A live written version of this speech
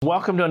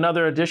Welcome to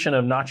another edition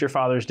of Not Your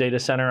Father's Data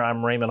Center.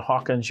 I'm Raymond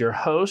Hawkins, your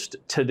host.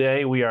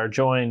 Today we are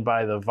joined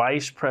by the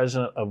Vice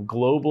President of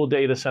Global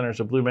Data Centers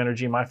of Bloom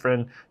Energy, my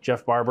friend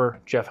Jeff Barber.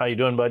 Jeff, how you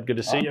doing, bud? Good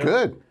to see you.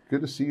 Good. Good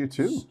to see you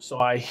too. So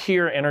I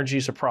hear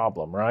energy's a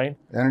problem, right?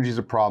 Energy's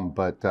a problem,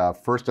 but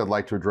first I'd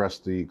like to address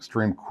the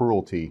extreme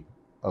cruelty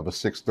of a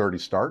 6:30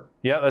 start.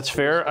 Yeah, that's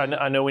fair.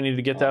 I know we need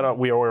to get that up.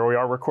 We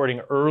are recording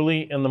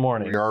early in the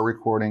morning. We are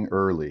recording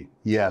early.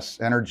 Yes,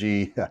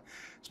 energy,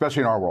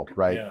 especially in our world,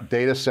 right? Yeah.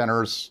 Data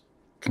centers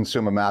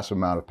consume a massive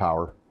amount of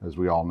power, as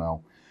we all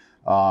know.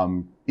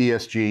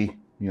 ESG,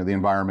 the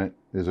environment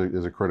is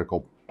a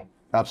critical,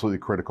 absolutely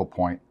critical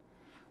point.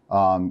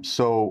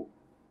 So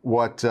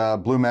what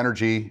Bloom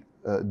Energy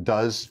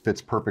does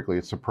fits perfectly.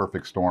 It's a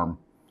perfect storm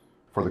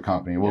for the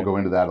company. We'll go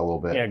into that a little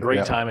bit. Yeah,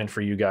 great timing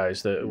for you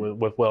guys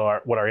with what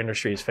our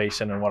industry is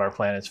facing and what our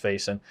planet's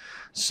facing.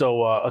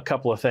 So a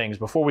couple of things.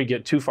 Before we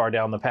get too far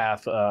down the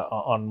path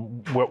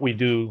on what we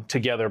do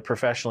together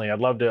professionally, I'd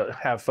love to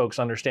have folks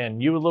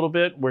understand you a little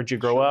bit. Where'd you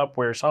grow up?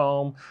 Where's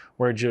home?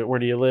 Where do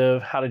you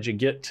live? How did you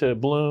get to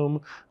Bloom?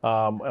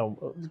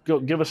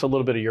 Give us a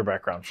little bit of your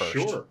background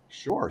first.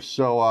 Sure.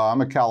 So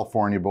I'm a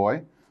California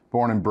boy,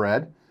 born and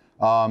bred.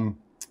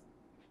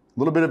 A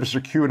little bit of a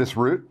circuitous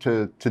route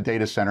to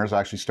data centers. I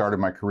actually started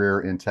my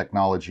career in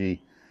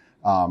technology,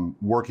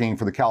 working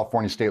for the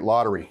California State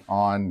Lottery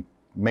on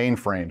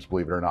mainframes,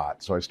 believe it or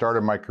not. So I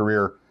started my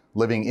career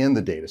living in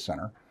the data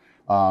center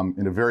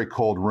in a very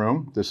cold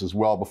room. This is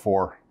well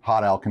before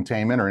hot aisle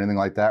containment or anything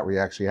like that, where you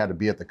actually had to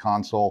be at the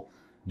console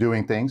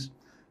doing things.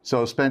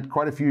 So spent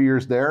quite a few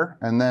years there.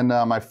 And then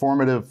my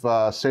formative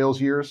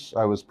sales years,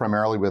 I was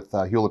primarily with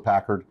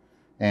Hewlett-Packard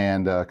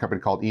and a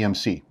company called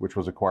EMC, which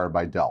was acquired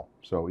by Dell.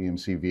 So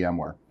EMC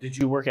VMware. Did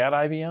you work at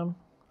IBM?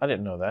 I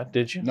didn't know that.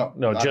 Did you?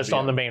 No, just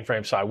on the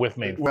mainframe side with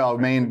mainframes. Well,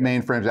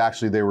 mainframes,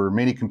 actually, they were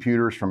mini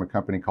computers from a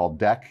company called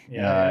DEC.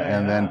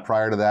 And then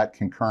prior to that,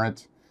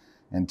 Concurrent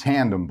and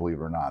Tandem, believe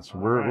it or not. So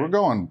we're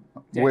going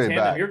way Tandem,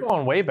 back. You're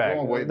going way back.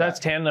 That's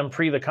back. Tandem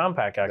pre the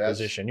Compaq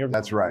acquisition.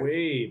 That's right.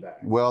 Way back.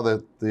 Well,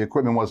 the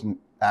equipment wasn't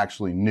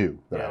actually new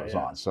that I was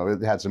on, so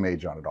it had some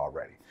age on it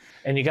already.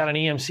 And you got an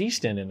EMC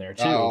stint in there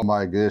too. Oh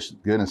my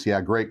goodness, yeah,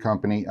 great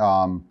company.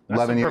 That's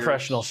 11 years,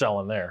 professional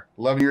selling there.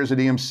 11 years at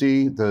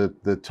EMC,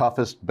 the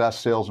toughest, best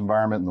sales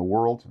environment in the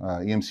world.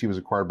 EMC was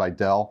acquired by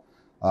Dell.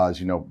 As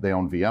you know, they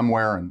own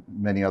VMware and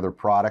many other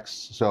products.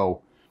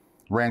 So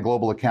ran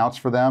global accounts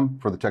for them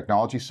for the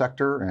technology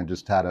sector and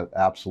just had an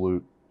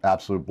absolute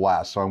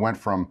blast. So I went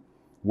from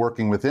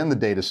working within the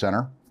data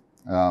center,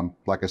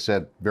 like I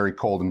said, very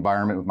cold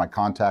environment with my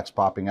contacts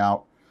popping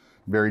out,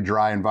 very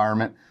dry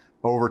environment,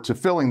 over to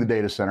filling the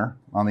data center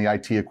on the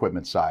IT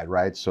equipment side,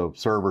 right? So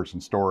servers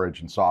and storage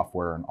and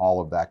software and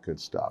all of that good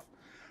stuff.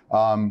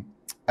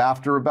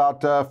 After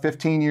about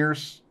 15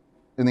 years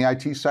in the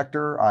IT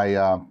sector,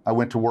 I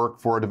went to work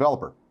for a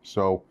developer.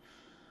 So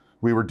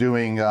we were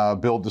doing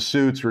build to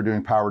suits, we were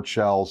doing powered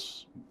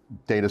shells,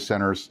 data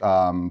centers,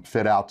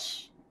 fit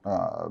outs.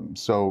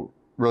 So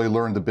really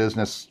learned the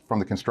business from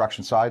the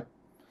construction side.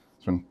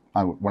 So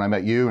when I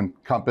met you and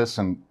Compass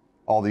and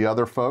all the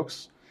other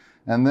folks.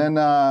 And then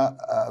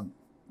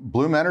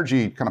Bloom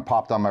Energy kind of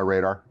popped on my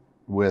radar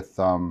with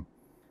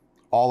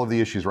all of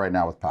the issues right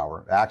now with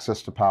power,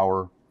 access to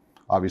power,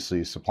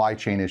 obviously supply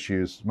chain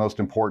issues, most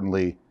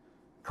importantly,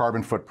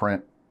 carbon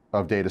footprint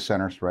of data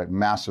centers, right?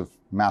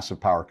 Massive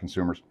power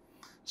consumers.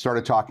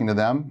 Started talking to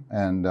them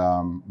and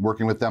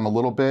working with them a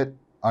little bit,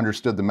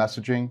 understood the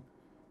messaging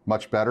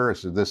much better. I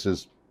said, this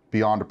is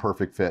beyond a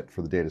perfect fit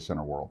for the data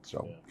center world.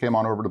 So came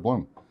on over to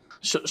Bloom.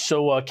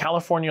 So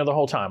California the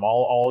whole time,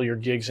 all your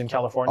gigs in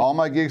California? All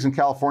my gigs in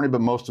California, but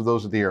most of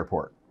those at the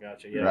airport.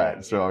 Gotcha, yeah.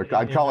 Right, so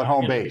I'd call it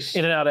home base.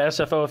 In and out of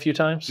SFO a few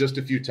times? Just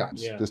a few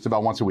times, just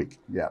about once a week,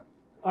 yeah.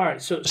 All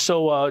right,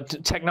 so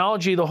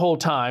technology the whole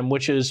time,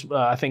 which is,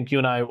 I think you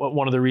and I,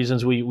 one of the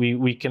reasons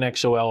we connect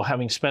so well,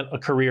 having spent a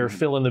career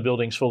filling the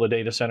buildings full of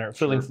data center,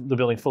 filling the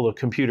building full of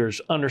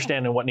computers,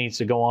 understanding what needs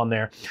to go on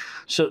there.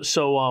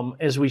 So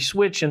as we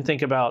switch and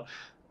think about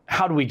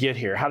how do we get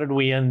here? How did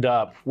we end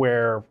up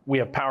where we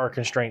have power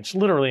constraints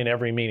literally in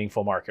every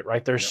meaningful market,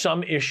 right? There's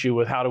some issue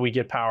with how do we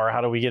get power,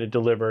 how do we get it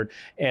delivered,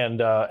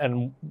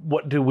 and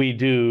what do we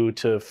do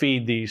to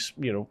feed these,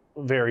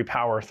 very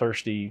power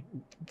thirsty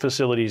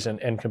facilities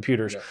and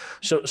computers.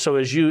 So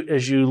as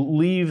you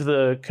leave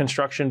the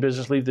construction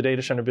business, leave the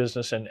data center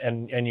business,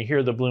 and you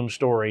hear the Bloom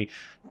story,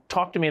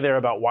 talk to me there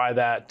about why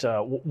that,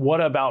 what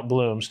about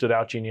Bloom stood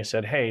out to you and you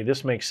said, hey,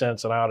 this makes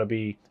sense and I ought to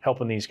be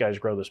helping these guys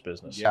grow this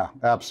business. Yeah,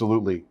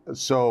 absolutely.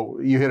 So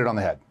you hit it on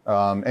the head.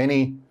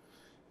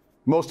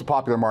 Most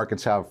popular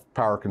markets have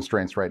power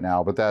constraints right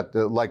now, but that,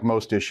 like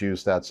most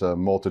issues, that's a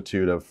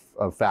multitude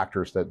of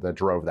factors that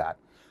drove that.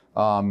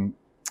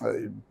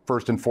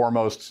 First and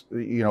foremost,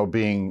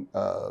 being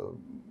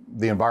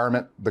the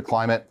environment, the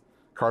climate,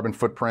 carbon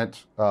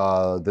footprint,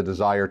 the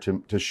desire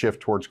to shift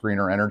towards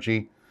greener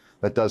energy.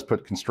 That does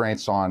put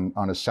constraints on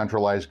a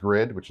centralized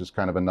grid, which is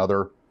kind of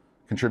another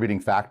contributing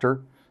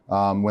factor.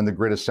 When the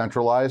grid is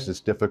centralized,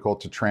 it's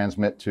difficult to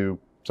transmit to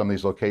some of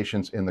these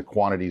locations in the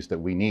quantities that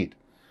we need.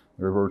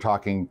 We're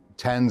talking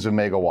tens of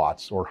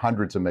megawatts or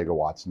hundreds of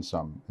megawatts in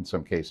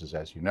some cases,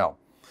 as you know.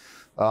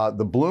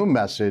 The Bloom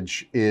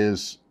message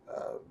is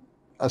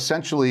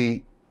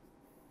essentially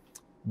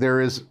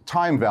there is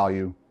time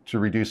value to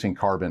reducing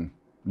carbon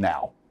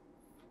now.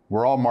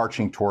 We're all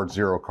marching towards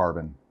zero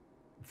carbon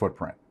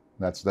footprint.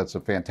 That's a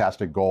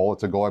fantastic goal.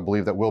 It's a goal I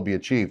believe that will be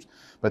achieved,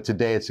 but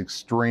today it's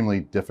extremely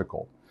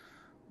difficult.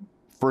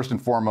 First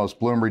and foremost,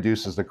 Bloom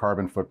reduces the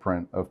carbon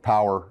footprint of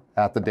power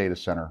at the data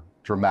center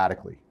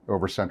dramatically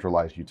over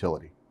centralized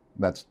utility.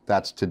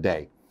 That's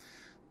today.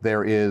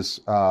 There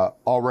is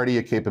already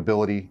a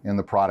capability in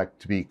the product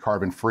to be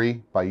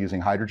carbon-free by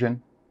using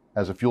hydrogen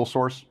as a fuel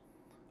source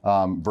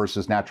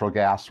versus natural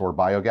gas or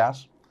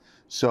biogas.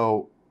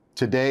 So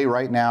today,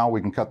 right now,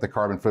 we can cut the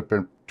carbon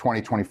footprint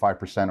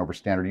 20-25% over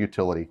standard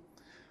utility.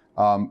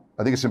 I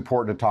think it's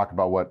important to talk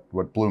about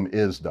what Bloom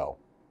is, though,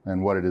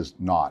 and what it is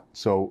not.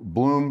 So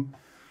Bloom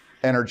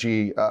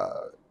Energy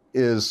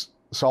is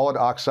solid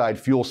oxide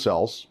fuel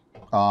cells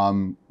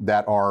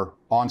that are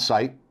on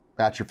site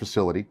at your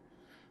facility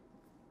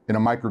in a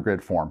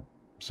microgrid form.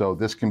 So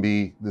this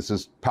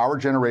is power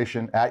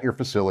generation at your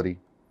facility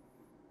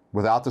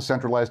without the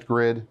centralized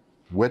grid,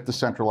 with the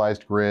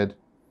centralized grid.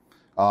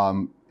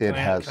 Can I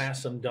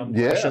ask some dumb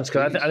questions?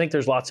 Because I think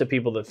there's lots of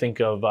people that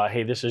think of,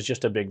 hey, this is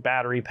just a big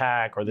battery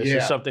pack, or this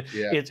is something.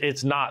 Yeah.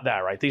 It's not that,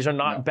 right? These are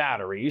not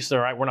batteries.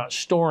 Right? We're not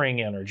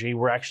storing energy.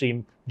 We're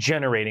actually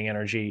generating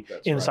energy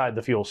inside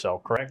the fuel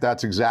cell, correct?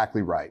 That's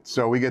exactly right.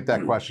 So we get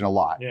that question a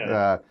lot.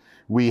 Yeah.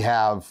 We do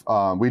have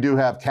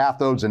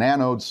cathodes and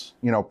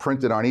anodes,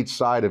 printed on each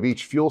side of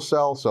each fuel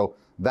cell. So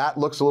that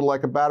looks a little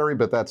like a battery,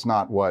 but that's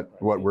not what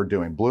we're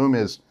doing. Bloom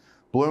is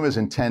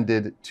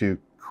intended to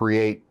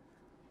create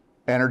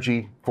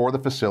energy for the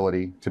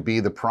facility, to be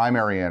the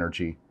primary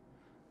energy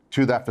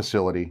to that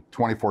facility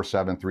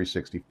 24/7,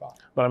 365.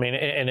 But I mean,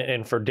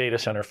 and for data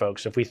center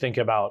folks, if we think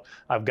about,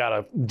 I've got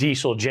a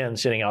diesel gen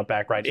sitting out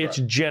back, right? It's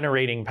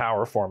generating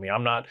power for me.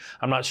 I'm not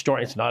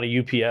storing, it's not a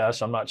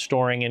UPS. I'm not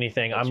storing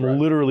anything. I'm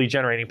literally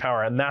generating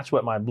power. And that's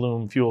what my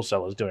Bloom fuel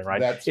cell is doing,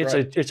 right?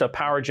 It's a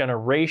power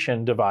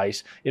generation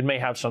device. It may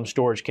have some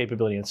storage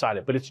capability inside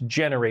it, but it's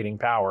generating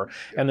power.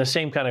 And the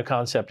same kind of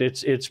concept,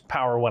 it's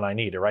power when I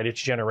need it, right?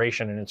 It's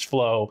generation and it's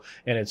flow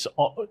and it's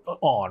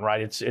on,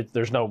 right?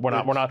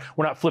 We're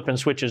not flipping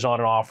switches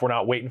on and off. We're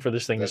not waiting for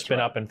this thing to spin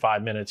up in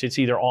 5 minutes. It's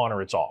either on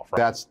or it's off.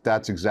 Right?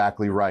 That's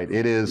exactly right.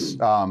 It is.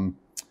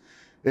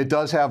 It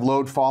does have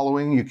load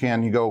following. You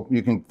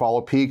can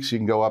follow peaks. You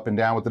can go up and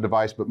down with the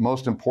device. But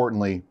most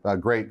importantly,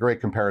 great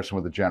comparison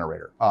with the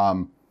generator.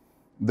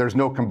 There's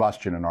no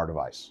combustion in our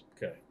device.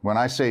 Okay. When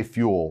I say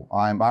fuel,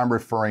 I'm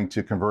referring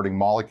to converting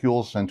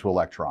molecules into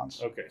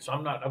electrons. Okay. So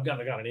I've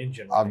got an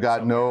engine. I've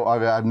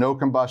had no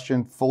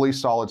combustion, fully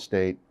solid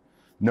state.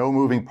 No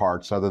moving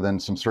parts other than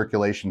some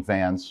circulation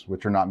fans,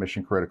 which are not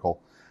mission critical,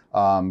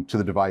 to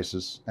the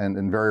devices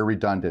and very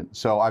redundant.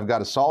 So I've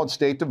got a solid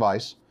state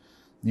device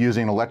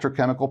using an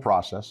electrochemical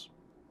process.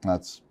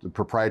 That's the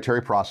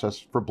proprietary process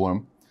for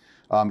Bloom.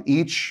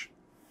 Each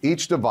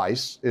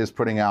device is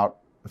putting out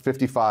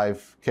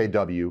 55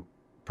 kW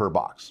per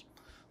box.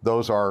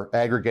 Those are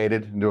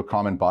aggregated into a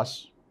common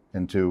bus,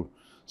 into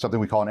something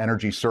we call an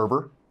energy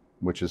server,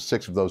 which is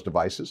 6 of those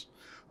devices.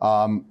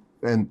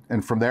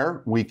 And from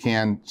there, we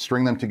can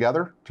string them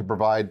together to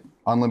provide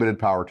unlimited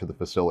power to the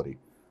facility.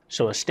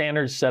 So a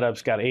standard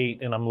setup's got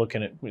 8, and I'm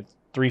looking at with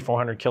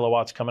 300-400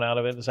 kilowatts coming out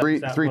of it. Is that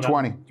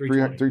 320.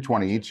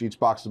 320. Each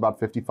box is about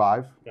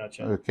 55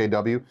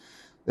 kW.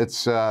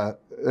 It's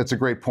a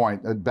great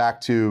point. Back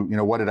to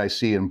what did I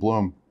see in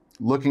Bloom?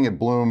 Looking at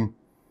Bloom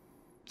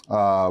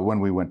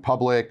when we went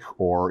public,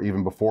 or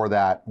even before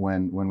that,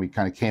 when we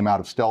kind of came out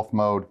of stealth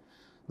mode,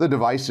 the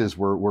devices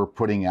were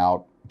putting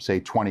out, say,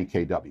 20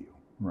 kW.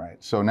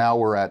 Right. So now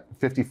we're at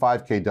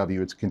 55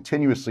 kW. It's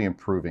continuously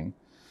improving.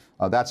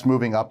 That's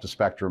moving up the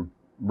spectrum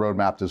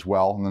roadmap as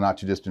well in the not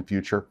too distant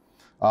future.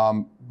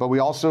 But we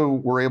also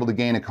were able to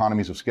gain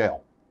economies of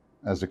scale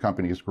as the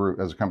company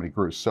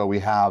grew. So we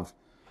have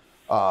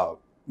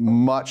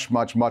much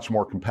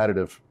more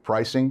competitive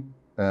pricing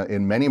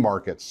in many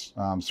markets.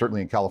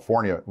 Certainly in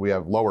California, we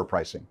have lower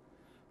pricing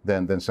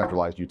than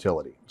centralized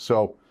utility.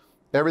 So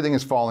everything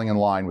is falling in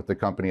line with the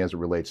company as it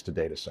relates to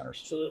data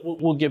centers. So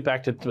we'll get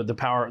back to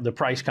the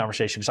price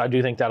conversation, because I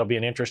do think that'll be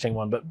an interesting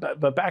one.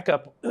 But back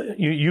up,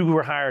 you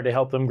were hired to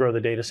help them grow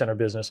the data center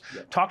business.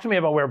 Yep. Talk to me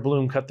about where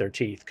Bloom cut their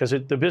teeth, because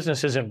the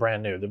business isn't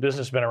brand new. The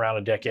business has been around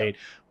a decade.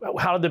 Yep.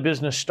 How did the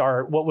business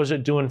start? What was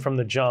it doing from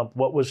the jump?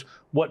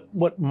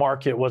 What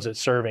market was it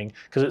serving?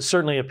 Because it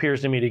certainly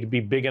appears to me to be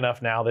big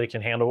enough now that it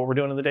can handle what we're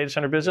doing in the data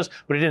center business,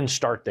 but it didn't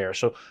start there.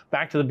 So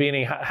back to the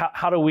beginning,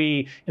 how do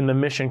we in the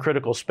mission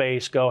critical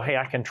space go,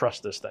 hey, I can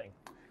trust this thing?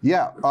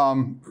 Yeah,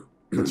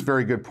 that's a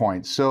very good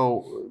point.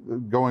 So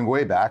going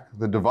way back,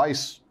 the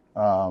device,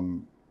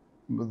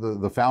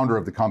 the founder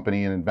of the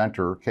company and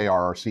inventor, KR,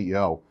 our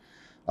CEO,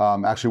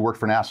 actually worked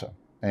for NASA.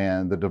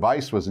 And the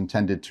device was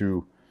intended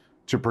to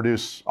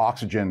produce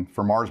oxygen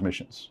for Mars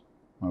missions.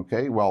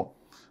 Okay, well,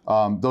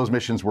 Those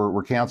missions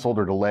were canceled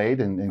or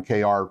delayed, and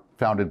KR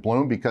founded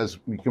Bloom because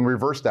we can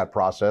reverse that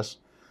process.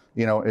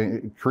 You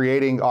know,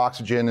 creating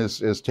oxygen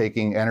is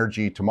taking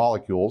energy to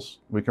molecules.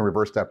 We can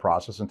reverse that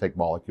process and take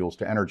molecules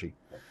to energy.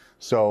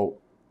 So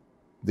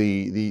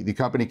the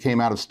company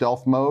came out of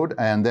stealth mode,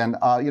 and then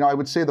you know, I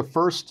would say the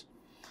first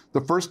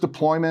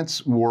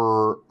deployments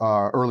were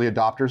early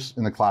adopters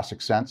in the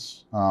classic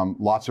sense.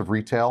 Lots of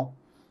retail,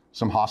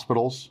 some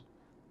hospitals,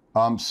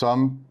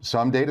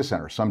 some data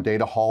centers, some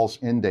data halls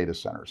in data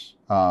centers.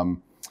 You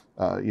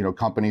know,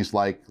 companies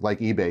like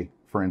eBay,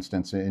 for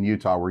instance, in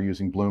Utah, were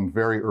using Bloom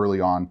very early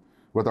on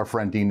with our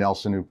friend Dean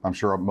Nelson, who I'm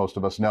sure most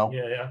of us know.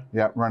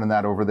 Yeah, running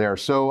that over there.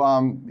 So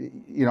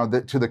you know,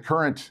 to the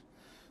current,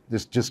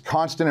 just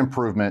constant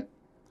improvement,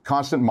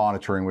 constant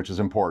monitoring, which is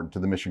important to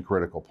the mission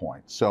critical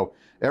point. So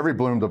every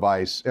Bloom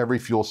device, every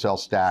fuel cell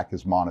stack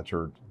is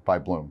monitored by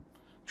Bloom.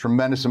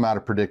 Tremendous amount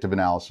of predictive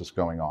analysis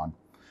going on.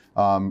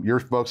 Your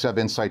folks have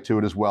insight to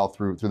it as well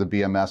through the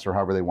BMS or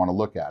however they want to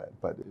look at it.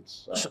 But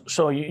it's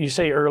so you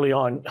say early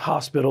on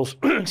hospitals,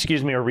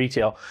 excuse me, or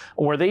retail.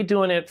 Were they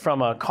doing it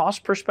from a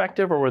cost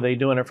perspective, or were they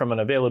doing it from an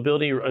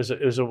availability? Was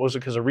it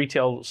because a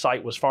retail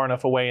site was far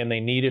enough away and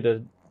they needed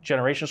a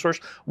generation source?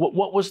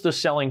 What was the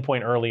selling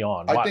point early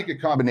on? I think a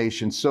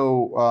combination.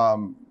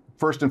 So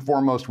first and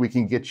foremost, we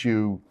can get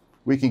you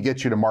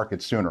to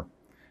market sooner.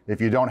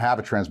 If you don't have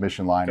a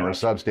transmission line or a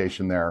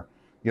substation there,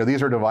 you know,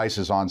 these are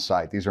devices on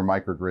site. These are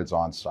microgrids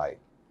on site.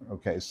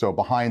 Okay, so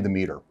behind the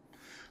meter.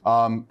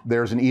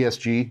 There's an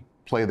ESG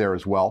play there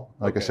as well.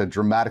 Like I said,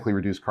 dramatically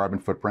reduced carbon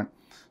footprint.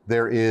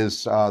 There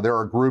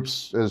are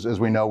groups, as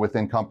we know,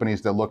 within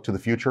companies that look to the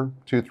future,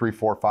 2, 3,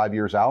 4, 5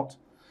 years out.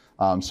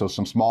 So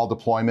some small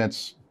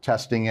deployments,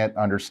 testing it,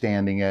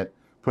 understanding it,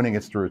 putting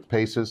it through its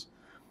paces.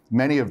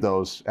 Many of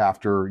those,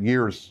 after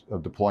years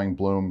of deploying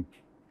Bloom,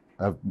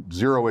 have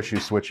zero issue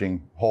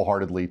switching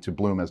wholeheartedly to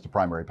Bloom as the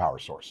primary power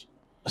source.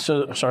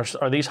 So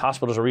are these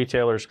hospitals or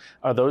retailers,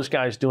 are those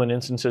guys doing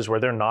instances where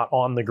they're not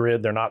on the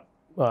grid, they're not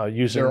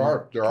using? There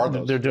are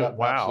those. They're doing,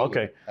 wow,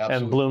 absolutely, okay.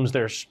 absolutely. And Bloom's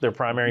their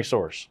primary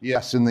source.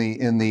 Yes,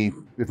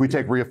 if we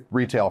take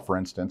retail, for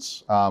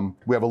instance,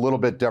 we have a little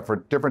bit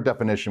different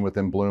definition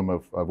within Bloom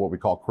of what we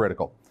call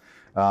critical.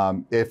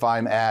 If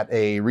I'm at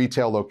a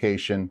retail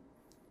location,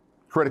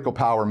 critical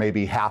power may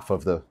be half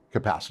of the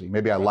capacity.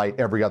 Maybe I light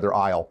every other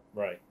aisle.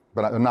 Right.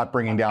 But I'm not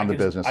bringing down the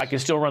business. I can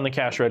still run the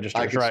cash registers.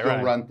 I can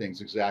still run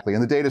things, exactly. In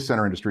the data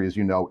center industry, as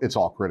you know, it's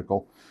all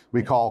critical.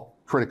 We call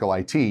critical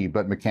IT,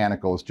 but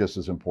mechanical is just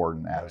as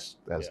important as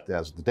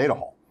the data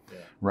hall,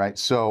 right?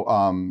 So,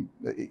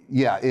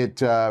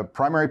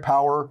 primary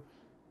power,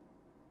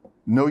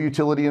 no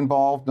utility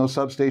involved, no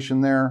substation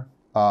there.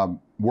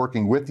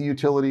 Working with the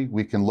utility,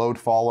 we can load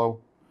follow.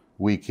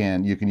 You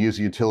can use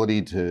the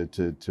utility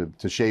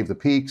to shave the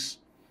peaks.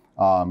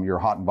 Your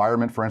hot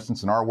environment, for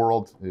instance, in our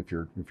world, if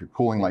you're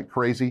cooling like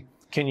crazy.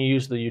 Can you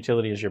use the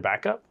utility as your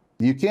backup?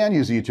 You can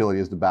use the utility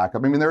as the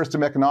backup. I mean, there are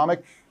some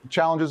economic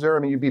challenges there. I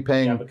mean, you'd be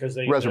paying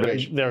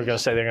reservation. They're going to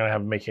say they're going to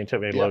have making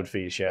load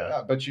fees,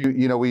 but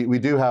you know, we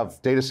do have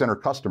data center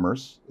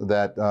customers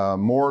that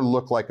more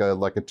look like a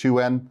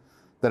 2N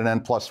than an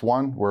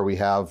N+1, where we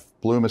have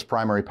Bloom as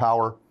primary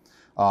power,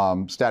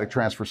 static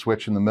transfer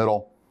switch in the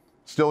middle.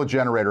 Still a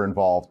generator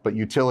involved, but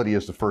utility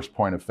is the first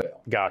point of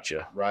fail.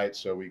 Gotcha. Right,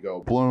 so we go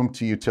Bloom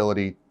to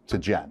utility to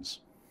gens.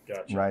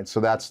 Gotcha. Right, so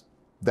that's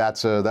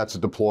a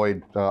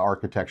deployed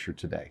architecture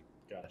today.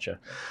 Gotcha.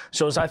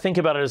 So as I think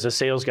about it as a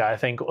sales guy, I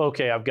think,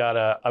 okay, I've got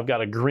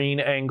a green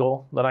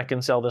angle that I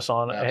can sell this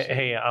on. Absolutely.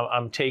 Hey,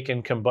 I'm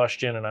taking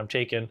combustion and I'm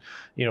taking,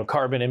 you know,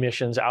 carbon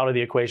emissions out of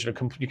the equation.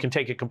 You can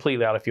take it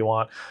completely out if you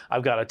want.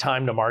 I've got a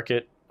time to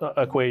market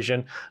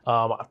equation.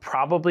 I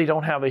probably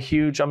don't have a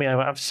huge, I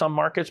have some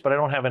markets, but I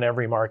don't have in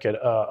every market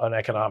an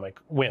economic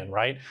win,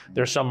 right?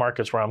 There's some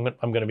markets where I'm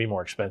going to be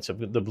more expensive,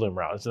 the Bloom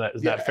route. Is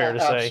that fair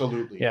to say?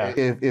 Absolutely. Yeah.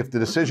 If the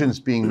decision's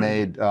being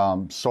made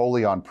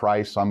solely on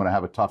price, I'm going to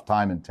have a tough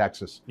time in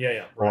Texas.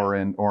 Right.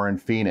 Or in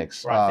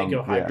Phoenix. Or I think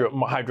of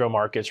hydro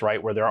markets, right,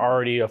 where they're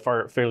already a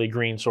fairly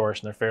green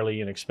source and they're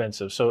fairly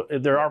inexpensive. So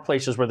there are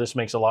places where this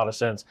makes a lot of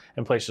sense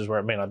and places where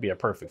it may not be a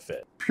perfect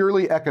fit.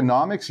 Purely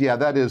economics,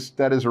 that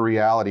is a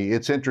reality.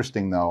 It's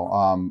interesting though.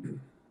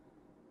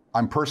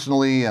 I'm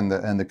personally, and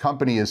the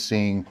company is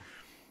seeing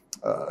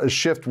a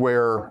shift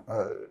where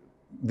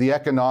the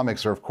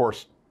economics are of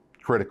course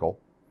critical,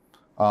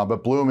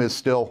 but Bloom is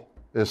still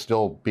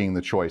being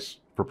the choice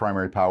for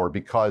primary power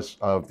because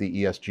of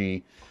the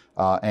ESG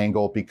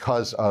angle,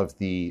 because of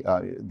the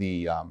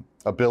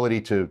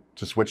ability to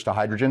switch to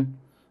hydrogen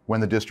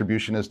when the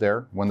distribution is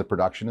there, when the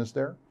production is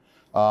there.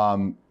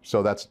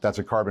 So that's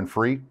a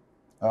carbon-free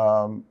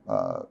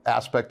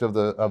aspect of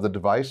the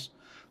device.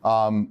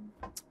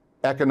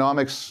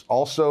 Economics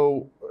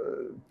also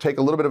take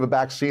a little bit of a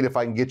back seat if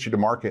I can get you to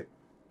market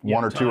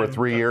 1 or 2 or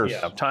 3 years.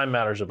 Yeah, time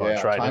matters a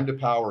bunch, right? Time to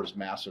power is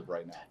massive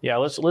right now. Yeah,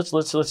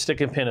 let's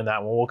stick a pin in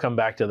that one. We'll come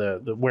back to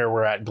the where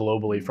we're at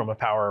globally from a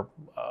power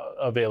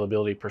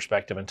availability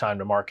perspective and time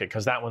to market,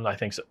 because that one I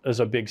think is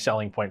a big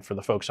selling point for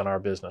the folks on our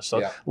business. So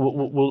Yeah.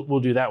 we'll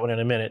do that one in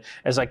a minute.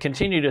 As I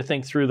continue to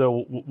think through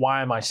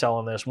why am I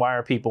selling this? Why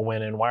are people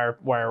winning? Why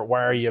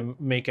are you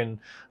making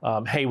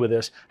hay with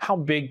this? How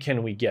big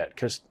can we get?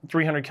 Because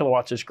 300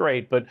 kilowatts is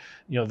great, but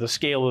the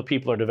scale that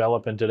people are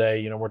developing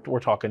today, we're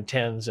talking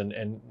tens and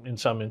in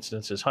some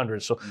instances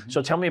hundreds. So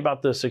so tell me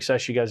about the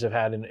success you guys have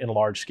had in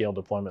large scale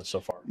deployments so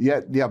far.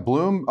 Yeah,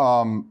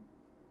 Bloom.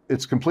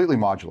 It's completely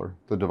modular,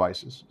 the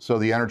devices. So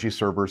the energy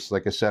servers,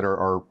 like I said,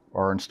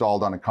 are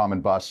installed on a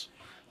common bus,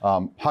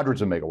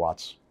 hundreds of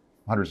megawatts.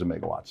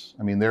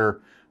 I mean,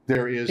 there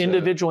is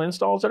individual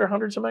installs that are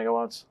hundreds of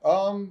megawatts.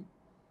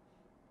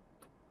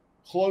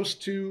 Close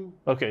to.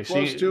 Okay,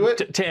 close so to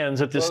it.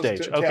 Tens at this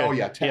stage. Okay. Oh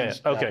yeah,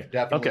 tens. Yeah. Okay.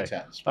 Definitely Okay.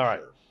 tens. All right.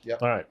 Sure.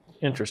 Yep. All right.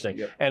 Interesting.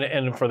 Yep.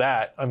 And for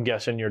that, I'm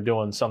guessing you're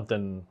doing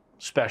something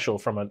special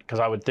because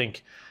I would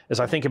think, as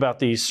I think about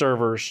these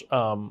servers,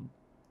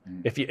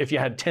 if you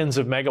had tens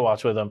of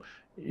megawatts with them,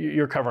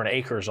 you're covering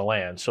acres of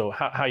land. So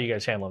how are you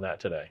guys handling that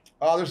today?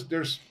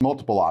 There's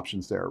multiple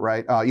options there,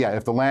 right? Yeah,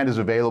 if the land is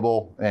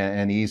available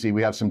and easy,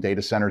 we have some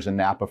data centers in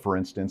Napa, for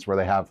instance, where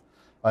they have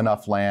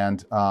enough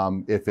land.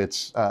 If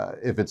it's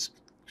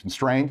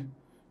constrained,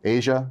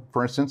 Asia,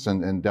 for instance,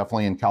 and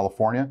definitely in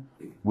California,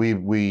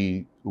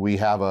 we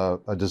have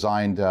a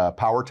designed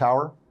power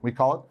tower, we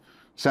call it.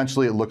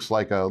 Essentially, it looks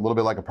like a little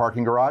bit like a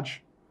parking garage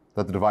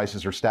that the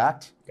devices are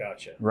stacked.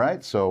 Gotcha.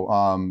 Right.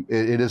 So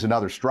it is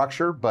another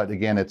structure, but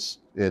again, it's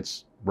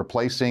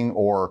replacing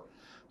or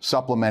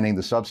supplementing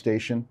the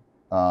substation.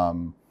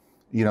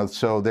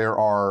 So there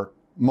are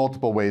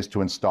multiple ways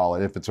to install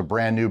it. If it's a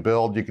brand new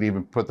build, you could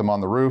even put them on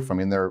the roof. I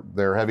mean,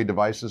 they're heavy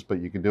devices, but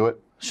you can do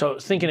it. So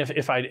thinking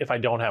if I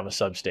don't have a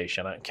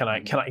substation, can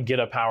I get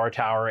a power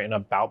tower in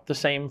about the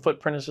same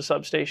footprint as a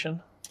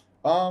substation?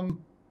 About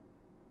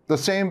the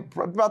same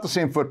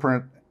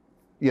footprint.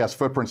 Yes,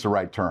 footprint's the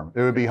right term.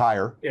 It would be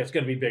higher. Yeah, it's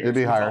going to be bigger. It'd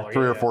be higher,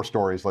 three or four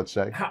stories, let's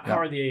say. How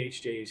are the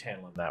AHJs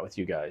handling that with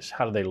you guys?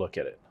 How do they look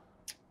at it?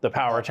 The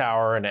power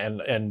tower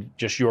and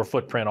just your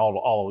footprint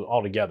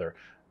all together.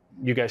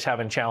 You guys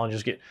having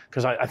challenges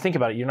because I think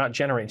about it, you're not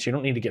generating, so you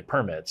don't need to get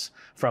permits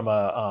from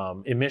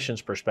a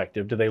emissions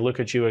perspective. Do they look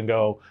at you and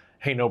go,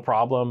 hey, no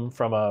problem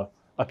from a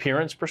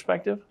appearance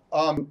perspective?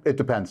 It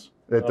depends.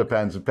 It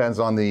depends. It depends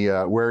on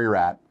the where you're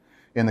at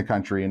in the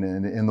country and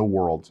in the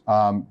world.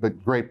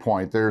 But great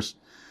point.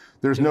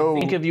 There's no.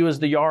 Think of you as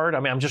the yard.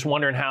 I mean, I'm just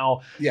wondering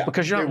how. Yeah,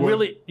 because you're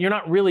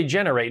not really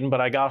generating, but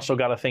I also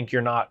got to think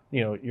you're not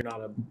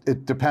a.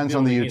 It depends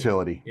on the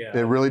utility. Yeah.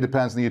 It really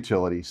depends on the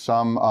utility.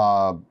 Some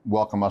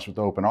welcome us with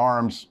open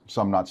arms.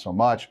 Some not so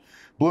much.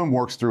 Bloom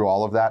works through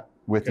all of that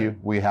with you.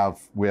 We have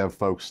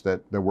folks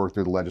that work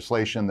through the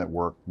legislation, that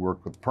work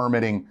with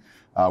permitting,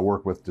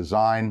 work with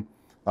design.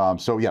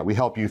 So yeah, we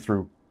help you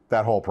through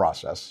that whole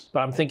process.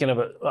 But I'm thinking of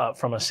it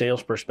from a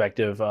sales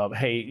perspective.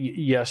 Hey,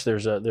 yes,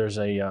 there's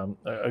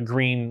a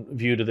green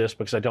view to this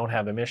because I don't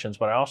have emissions,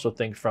 but I also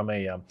think from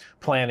a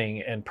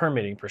planning and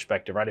permitting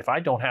perspective, right? If I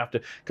don't have to,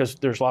 because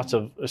there's lots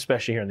of,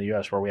 especially here in the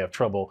U.S., where we have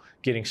trouble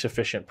getting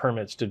sufficient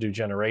permits to do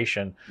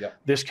generation. Yep.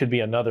 This could be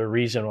another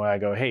reason why I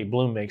go, hey,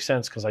 Bloom makes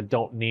sense because I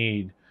don't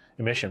need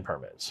emission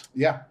permits.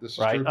 Yeah, this is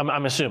right. true.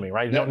 I'm assuming,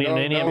 right? You don't need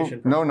any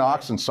emission permits. No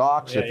NOx and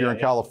SOx. If you're in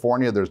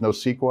California, there's no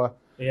CEQA.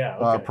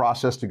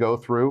 Process to go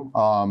through.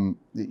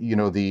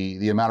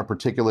 The amount of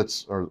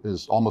particulates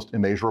is almost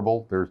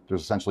immeasurable. There's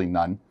essentially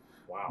none.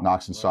 Wow.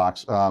 NOx and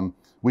SOx.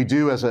 We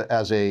do as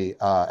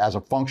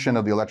a function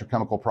of the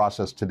electrochemical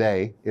process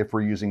today, if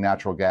we're using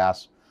natural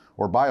gas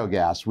or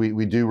biogas,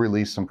 we do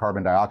release some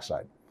carbon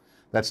dioxide.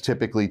 That's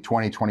typically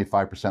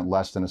 20-25%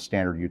 less than a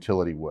standard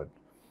utility would.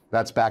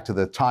 That's back to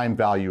the time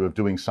value of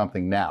doing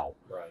something now.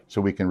 Right.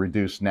 So we can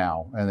reduce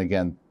now. And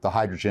again, the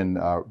hydrogen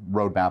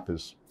roadmap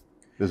is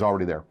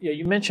already there. Yeah,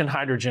 you mentioned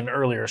hydrogen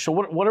earlier. So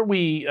what are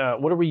we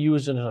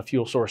using as a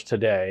fuel source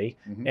today?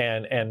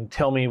 Mm-hmm. And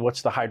tell me,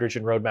 what's the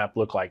hydrogen roadmap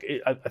look like?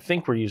 I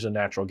think we're using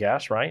natural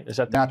gas, right? Is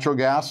that natural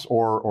gas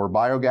or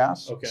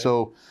biogas? Okay.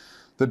 So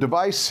the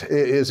device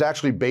is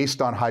actually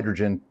based on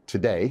hydrogen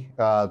today.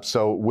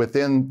 So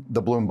within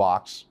the Bloom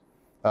box,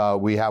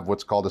 we have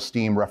what's called a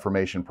steam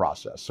reformation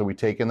process. So we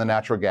take in the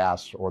natural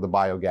gas or the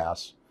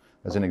biogas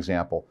as an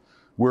example.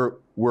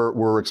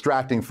 We're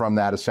extracting from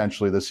that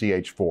essentially the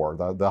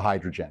CH4, the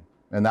hydrogen,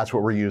 and that's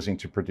what we're using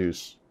to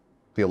produce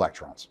the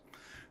electrons.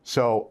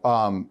 So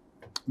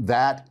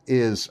that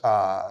is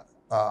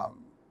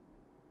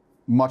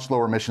much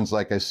lower emissions,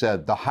 like I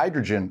said. The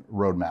hydrogen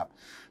roadmap.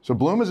 So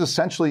Bloom is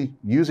essentially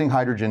using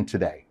hydrogen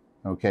today,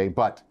 okay?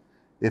 But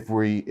if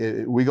we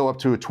go up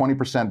to a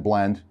 20%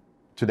 blend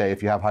today,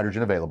 if you have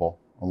hydrogen available,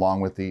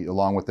 along with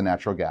the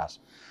natural gas.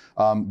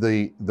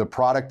 The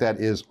product that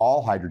is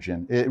all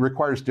hydrogen, it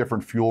requires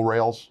different fuel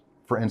rails,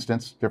 for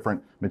instance,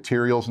 different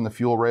materials in the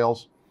fuel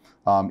rails.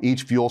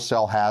 Each fuel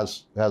cell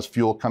has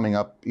fuel coming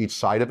up each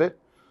side of it.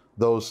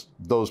 Those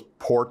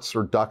ports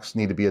or ducts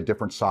need to be a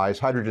different size.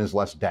 Hydrogen is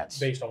less dense.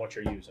 Based on what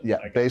you're using. Yeah,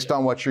 based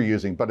on what you're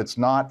using, but it's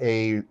not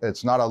a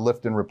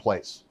lift and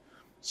replace.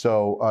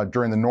 So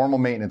during the normal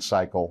maintenance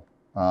cycle,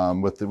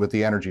 with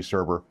the energy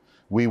server,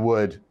 we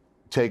would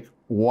take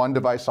one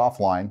device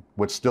offline,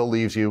 which still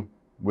leaves you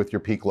with your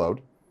peak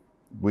load.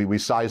 We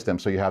size them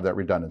so you have that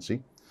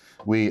redundancy.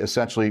 We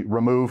essentially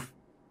remove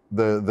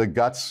the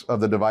guts of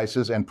the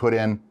devices and put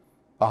in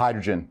a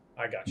hydrogen.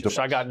 I got you.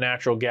 So I got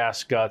natural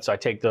gas guts. I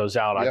take those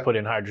out. Yep. I put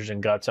in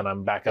hydrogen guts, and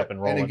I'm back up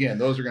and rolling. And again,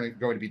 those are going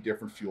to be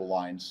different fuel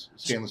lines,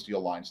 stainless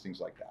steel lines, things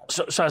like that.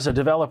 So as a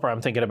developer,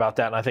 I'm thinking about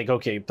that, and I think,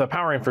 okay, the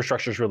power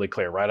infrastructure is really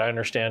clear, right? I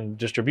understand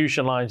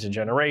distribution lines and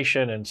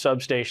generation and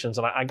substations,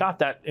 and I got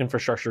that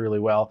infrastructure really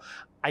well.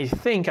 I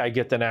think I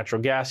get the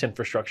natural gas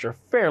infrastructure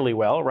fairly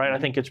well, right? I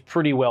think it's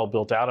pretty well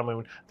built out. I mean,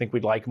 I think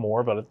we'd like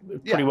more, but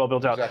it's pretty well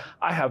built out. Exactly.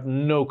 I have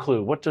no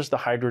clue. What does the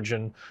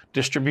hydrogen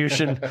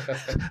distribution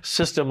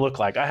system look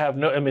like? I have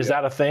no, I mean, is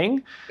that a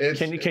thing?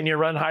 Can you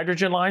run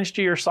hydrogen lines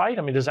to your site?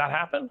 I mean, does that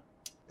happen?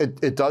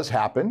 It does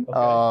happen.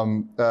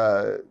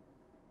 Okay.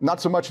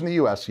 Not so much in the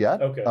U.S.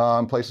 yet. Okay.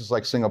 Places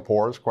like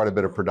Singapore, there's quite a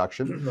bit of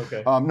production.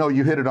 Okay. No,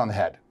 you hit it on the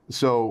head.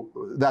 So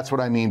that's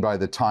what I mean by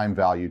the time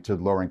value to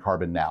lowering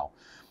carbon now.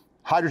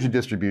 Hydrogen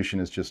distribution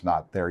is just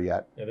not there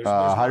yet. Yeah, there's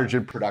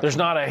hydrogen production. There's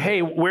not a,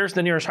 hey, where's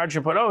the nearest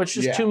hydrogen point? Oh, it's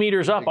just 2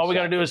 meters up. All we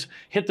got to do is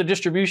hit the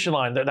distribution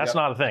line. That's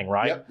not a thing,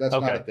 right? Yep, that's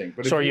not a thing.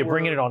 But so are you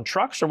bringing it on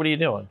trucks, or what are you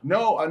doing?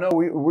 No, I know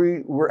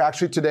we're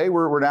actually today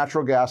we're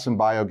natural gas and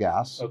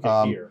biogas.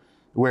 Okay, here.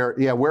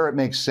 Where it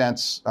makes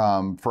sense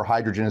for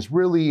hydrogen is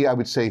really, I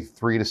would say,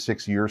 3 to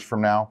 6 years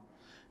from now,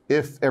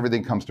 if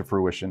everything comes to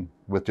fruition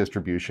with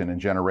distribution and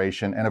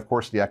generation, and of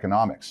course the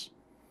economics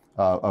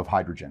of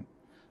hydrogen.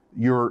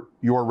 You're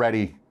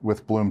ready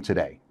with Bloom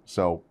today.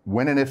 So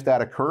when and if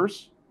that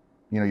occurs,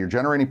 you're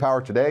generating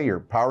power today, you're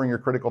powering your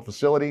critical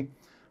facility.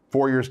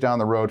 4 years down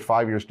the road,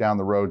 5 years down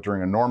the road,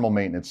 during a normal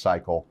maintenance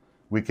cycle,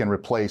 we can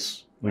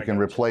replace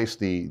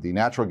the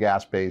natural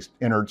gas-based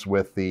innards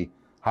with the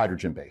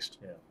hydrogen-based.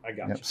 Yeah, I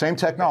got you. Same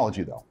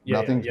technology though.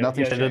 Nothing's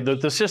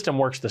changed. The system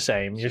works the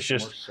same. It's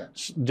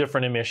just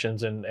different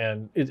emissions.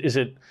 And is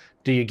it?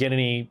 Do you get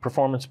any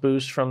performance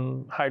boost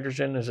from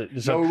hydrogen? Does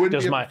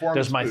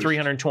my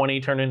 320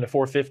 turn into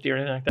 450 or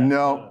anything like that?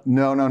 No,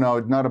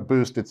 not a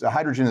boost.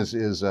 Hydrogen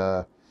is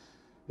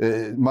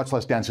much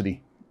less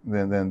density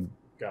than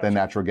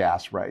natural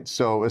gas, right?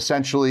 So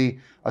essentially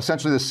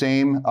the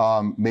same,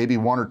 maybe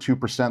 1 or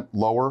 2%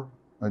 lower.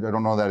 I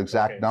don't know that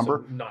exact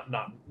number.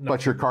 So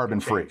but you're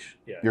carbon free.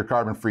 Yeah. You're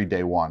carbon free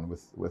day one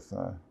with.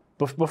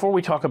 Before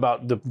we talk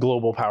about the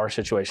global power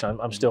situation,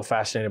 I'm still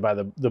fascinated by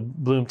the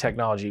Bloom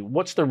technology.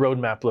 What's the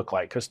roadmap look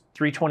like? Because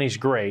 320 is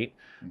great,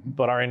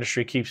 but our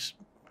industry keeps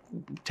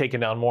taking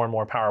down more and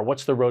more power.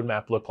 What's the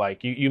roadmap look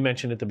like? You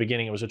mentioned at the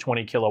beginning it was a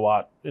 20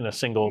 kilowatt in a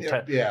single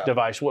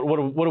device. What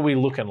are we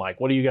looking like?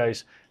 What do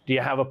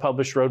you have a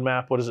published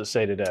roadmap? What does it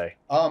say today?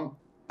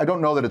 I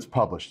don't know that it's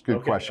published.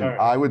 Good question. Right.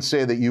 I would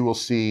say that you will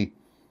see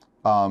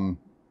some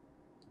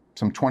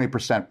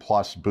 20%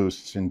 plus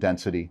boosts in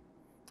density.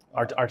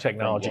 Our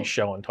technology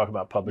show and talk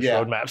about published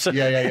roadmaps.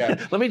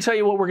 Yeah. Let me tell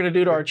you what we're going to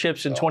do to our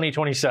chips in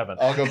 2027.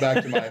 I'll go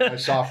back to my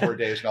software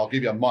days and I'll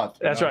give you a month.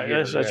 That's right.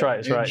 That's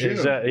right.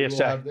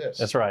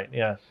 That's right.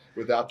 Yeah.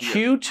 Without the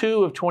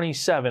Q2 of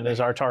 27 is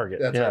our target.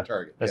 That's our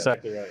target. That's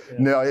exactly right. Yeah.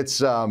 No, it's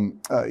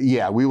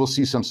we will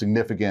see some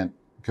significant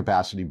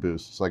capacity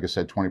boosts. Like I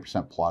said,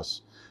 20%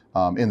 plus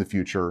in the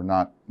future,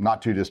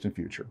 not too distant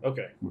future.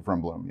 Okay.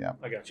 From Bloom, yeah.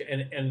 I got you.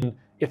 And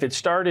if it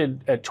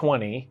started at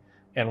 20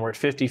 and we're at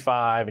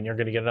 55 and you're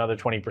going to get another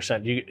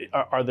 20%,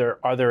 are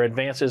there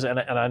advances? And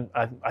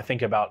I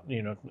think about,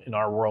 in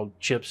our world,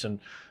 chips and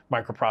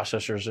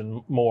microprocessors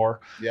and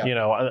more.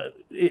 Yeah.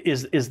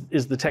 Is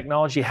the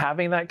technology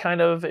having that kind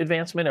of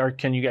advancement, or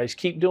can you guys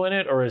keep doing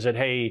it, or is it,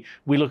 hey,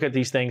 we look at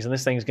these things and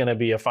this thing's going to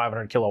be a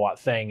 500 kilowatt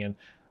thing and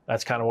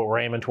that's kind of what we're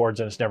aiming towards,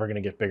 and it's never going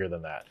to get bigger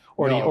than that?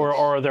 Or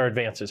are there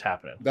advances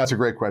happening? That's a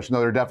great question. No,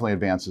 there are definitely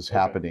advances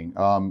happening.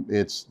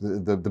 It's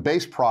the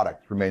base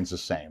product remains the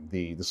same.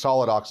 The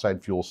solid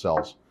oxide fuel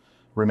cells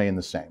remain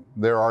the same.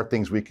 There are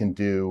things we can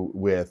do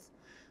with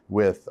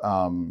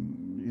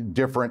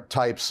different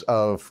types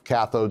of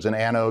cathodes and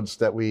anodes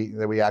that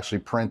we actually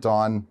print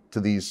on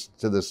to the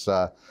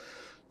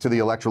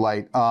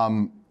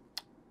electrolyte.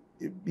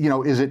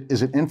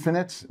 Is it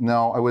infinite?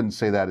 No, I wouldn't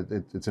say that.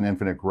 It's an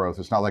infinite growth.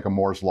 It's not like a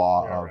Moore's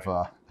law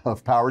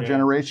of power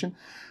generation.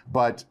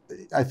 But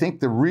I think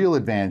the real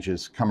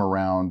advantages come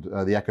around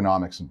the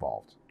economics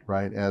involved,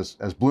 right? As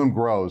Bloom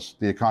grows,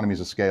 the economies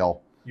of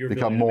scale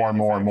become more and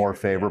more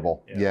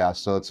favorable. Yeah.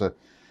 So it's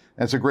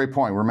a great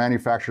point. We're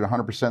manufactured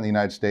 100% in the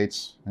United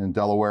States, in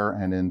Delaware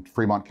and in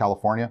Fremont,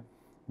 California.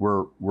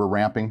 We're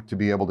ramping to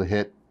be able to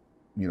hit,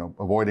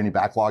 avoid any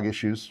backlog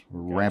issues.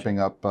 We're ramping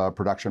up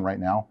production right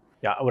now.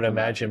 Yeah, I would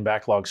imagine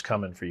backlog's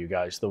coming for you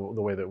guys, the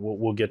way that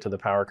we'll get to the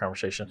power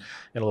conversation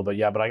in a little bit.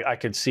 Yeah, but I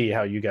could see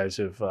how you guys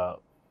have,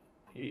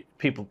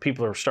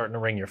 people are starting to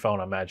ring your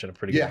phone, I imagine, a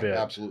pretty good bit.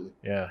 Absolutely.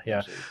 Yeah.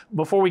 Absolutely.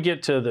 Before we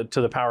get to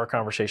the power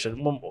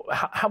conversation,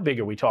 how big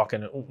are we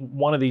talking?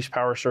 One of these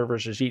power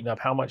servers is eating up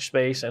how much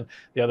space? And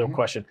the other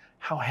question,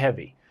 how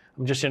heavy? I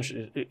I'm just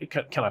interested.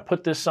 Can I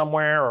put this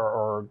somewhere,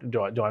 or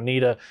do I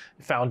need a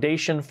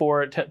foundation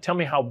for it? Tell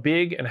me how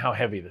big and how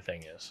heavy the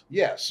thing is.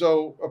 Yeah,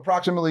 so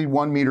approximately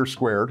 1 meter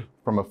squared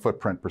from a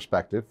footprint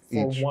perspective.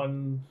 For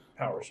one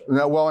power server.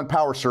 No, well, and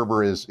power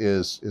server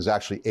is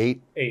actually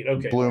eight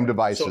okay. Bloom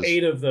devices. So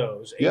 8 of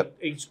those. Yep.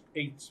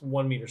 Eight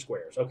 1 meter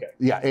squares. Okay.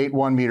 Yeah, 8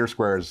 1 meter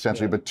squares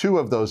essentially, but 2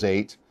 of those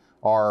 8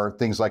 are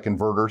things like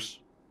inverters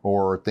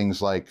or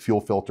things like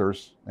fuel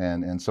filters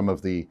and some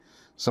of the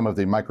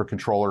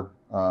microcontroller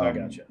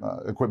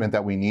equipment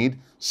that we need.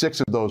 6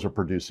 of those are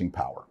producing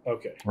power.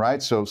 Okay.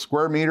 Right, so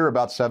square meter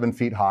about 7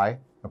 feet high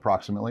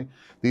approximately.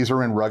 These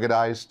are in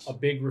ruggedized. A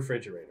big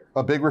refrigerator.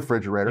 A big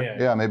refrigerator,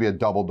 yeah, maybe a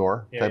double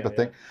door type of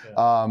thing.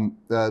 Yeah.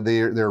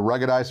 They're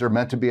ruggedized. They're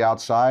meant to be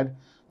outside.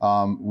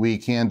 We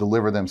can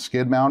deliver them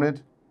skid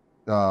mounted.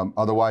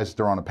 Otherwise,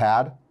 they're on a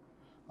pad.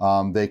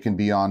 They can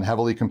be on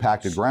heavily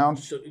compacted ground.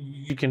 So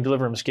you can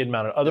deliver them skid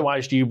mounted.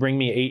 Otherwise, do you bring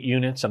me 8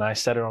 units and I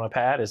set it on a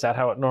pad? Is that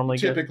how it normally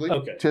goes? Typically,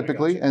 okay.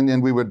 Typically, and then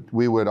we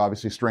would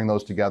obviously string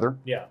those together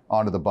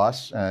onto the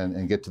bus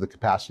and get to the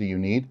capacity you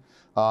need.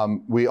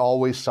 We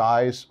always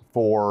size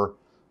for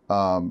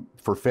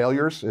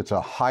failures. It's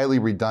a highly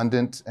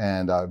redundant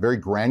and very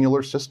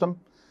granular system.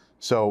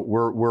 So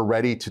we're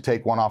ready to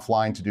take one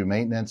offline to do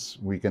maintenance.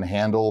 We can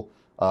handle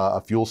a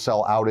fuel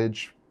cell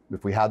outage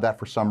if we had that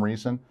for some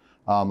reason.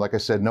 Like I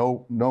said,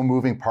 no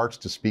moving parts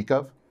to speak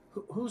of.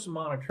 Who's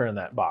monitoring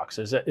that box?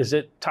 Is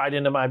it tied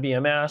into my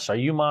BMS? Are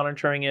you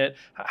monitoring it?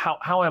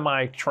 How am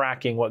I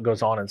tracking what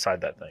goes on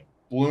inside that thing?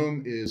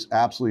 Bloom is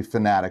absolutely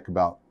fanatic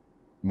about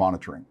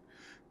monitoring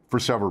for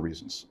several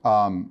reasons.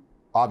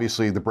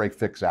 Obviously, the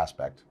break-fix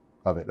aspect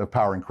of it, of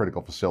powering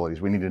critical facilities.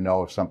 We need to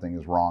know if something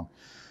is wrong.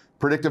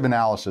 Predictive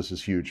analysis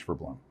is huge for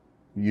Bloom.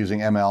 Using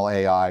ML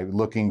AI,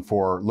 looking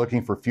for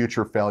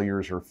future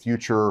failures or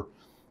future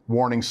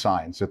warning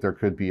signs that there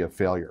could be a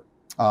failure.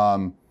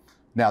 Now,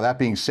 that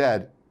being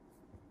said,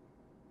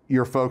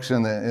 your folks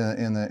in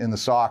the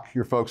SOC,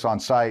 your folks on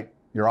site,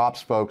 your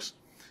ops folks,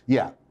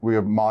 yeah, we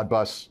have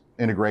Modbus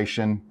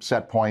integration,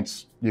 set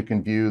points you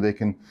can view. They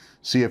can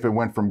see if it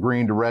went from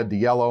green to red to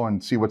yellow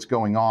and see what's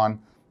going on.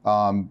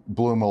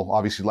 Bloom will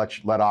obviously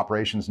let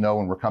operations know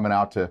when we're coming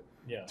out to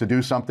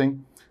do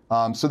something.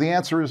 So the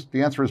answer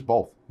is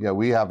both. Yeah,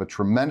 we have a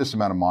tremendous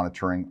amount of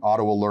monitoring,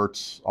 auto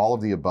alerts, all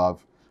of the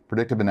above,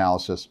 predictive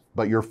analysis,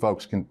 but your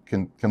folks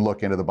can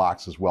look into the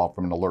box as well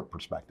from an alert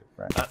perspective.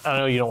 Right? I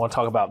know you don't want to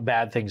talk about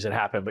bad things that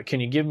happen, but can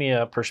you give me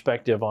a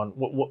perspective on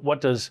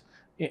what does,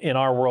 in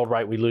our world,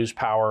 right, we lose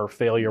power,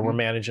 failure, we're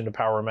managing the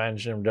power, we're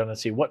managing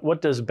redundancy.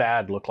 What does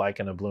bad look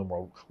like in a Bloom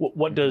world?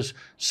 What does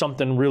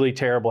something really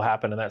terrible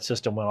happen and that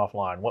system went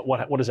offline?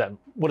 What does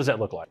that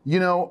look like? You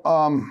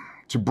know,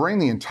 to bring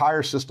the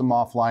entire system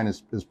offline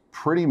is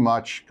pretty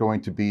much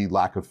going to be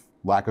lack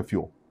of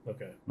fuel.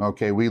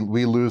 Okay, we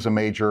lose a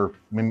major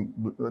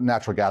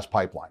natural gas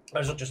pipeline. I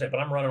was just saying, but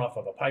I'm running off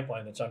of a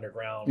pipeline that's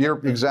underground.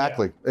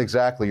 Exactly.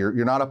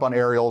 You're not up on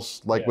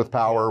aerials like with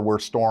power where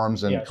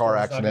storms and car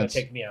accidents.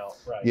 Not gonna take me out,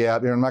 right? Yeah,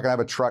 I'm not gonna have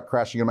a truck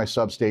crashing in my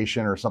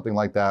substation or something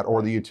like that,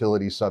 or the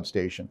utility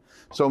substation.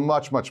 So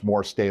much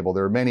more stable.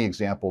 There are many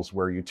examples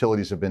where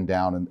utilities have been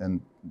down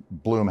and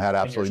Bloom had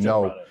absolutely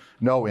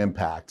no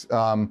impact.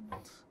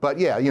 But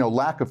yeah, you know,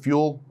 lack of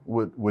fuel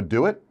would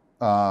do it.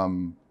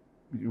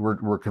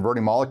 We're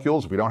converting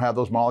molecules. If we don't have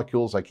those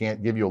molecules, I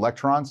can't give you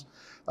electrons.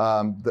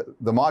 The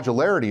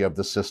modularity of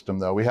the system,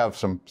 though, we have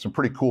some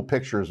pretty cool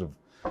pictures of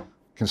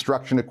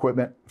construction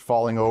equipment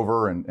falling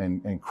over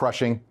and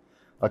crushing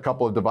a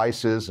couple of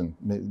devices, and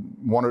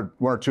one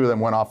or two of them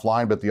went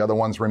offline, but the other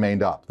ones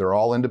remained up. They're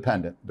all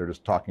independent. They're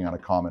just talking on a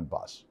common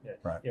bus. Yeah.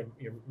 Right.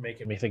 You're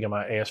making me think of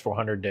my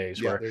AS400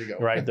 days, where there you go.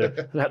 Right,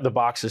 the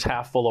box is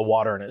half full of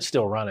water and it's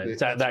still running. It's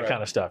that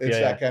kind of stuff. It's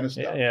that kind of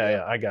stuff.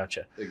 Yeah, I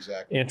gotcha.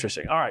 Exactly.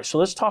 Interesting. All right, so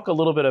let's talk a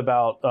little bit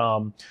about,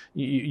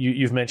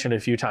 you've mentioned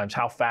a few times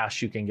how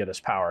fast you can get us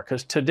power.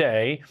 Because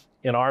today,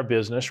 in our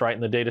business, right,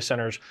 in the data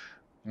centers,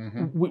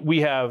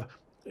 we have,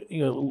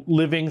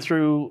 living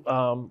through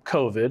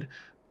COVID,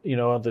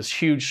 this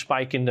huge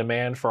spike in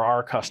demand for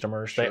our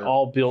customers. They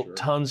all built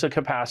tons of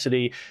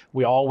capacity.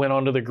 We all went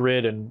onto the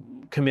grid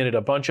and committed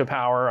a bunch of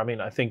power. I mean,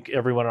 I think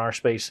everyone in our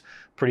space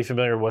pretty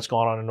familiar with what's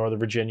going on in Northern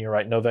Virginia,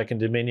 right? Novec and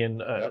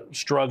Dominion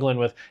struggling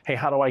with, hey,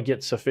 how do I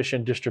get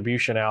sufficient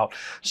distribution out?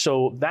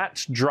 So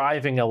that's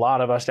driving a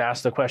lot of us to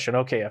ask the question,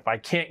 okay, if I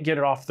can't get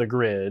it off the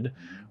grid,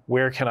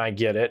 where can I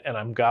get it? And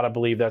I've got to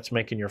believe that's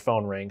making your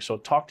phone ring. So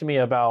talk to me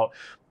about,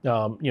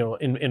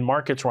 in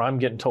markets where I'm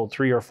getting told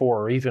 3 or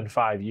 4 or even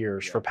 5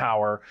 years for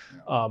power,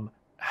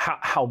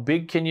 how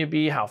big can you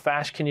be? How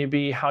fast can you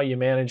be? How are you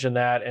managing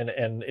that?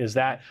 And is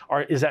that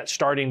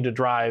starting to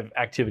drive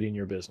activity in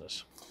your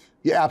business?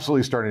 Yeah,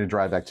 absolutely starting to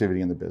drive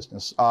activity in the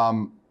business.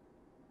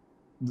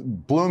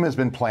 Bloom has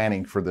been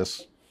planning for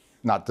this,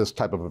 not this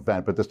type of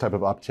event, but this type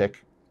of uptick,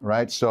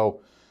 right?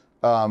 So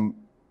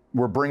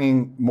we're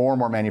bringing more and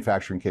more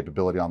manufacturing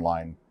capability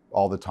online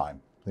all the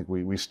time. I think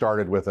we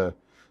started with a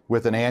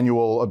with an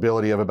annual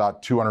ability of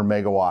about 200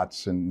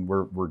 megawatts, and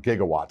we're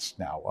gigawatts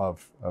now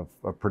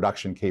of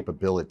production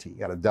capability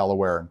out of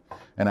Delaware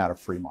and out of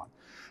Fremont.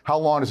 How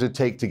long does it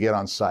take to get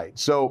on site?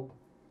 So,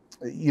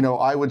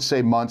 I would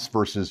say months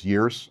versus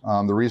years.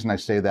 The reason I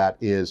say that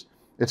is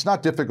it's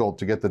not difficult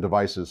to get the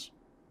devices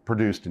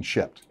produced and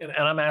shipped. And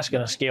I'm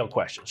asking a scale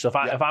question. So if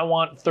I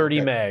want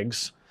 30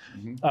 megs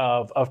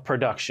of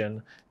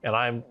production, and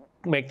I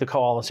make the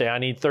call and say I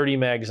need 30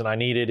 megs and I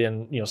need it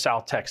in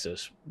South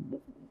Texas,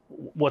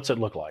 what's it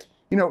look like?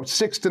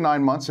 6 to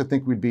 9 months, I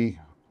think we'd be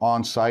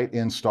on site,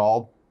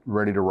 installed,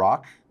 ready to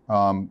rock.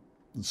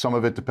 Some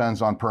of it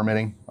depends on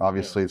permitting,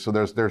 obviously. Yeah. So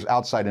there's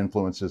outside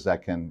influences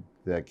that can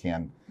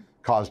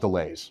cause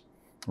delays,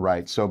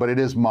 right? So, but it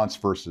is months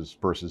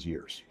versus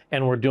years.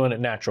 And we're doing it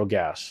natural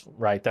gas,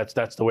 right?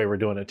 That's the way we're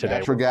doing it today.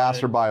 Natural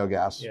gas or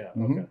biogas. Yeah.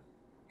 Okay.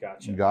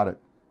 Gotcha. You got it.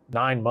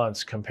 9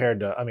 months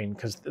compared to,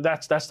 because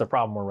that's the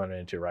problem we're running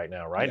into right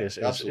now, right?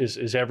 Yeah,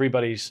 is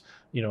everybody's,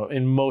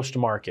 in most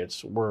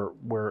markets,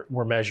 we're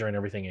measuring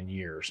everything in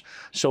years.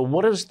 So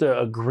what does the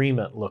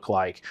agreement look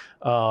like?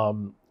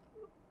 Am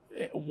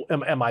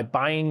I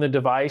buying the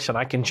device and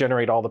I can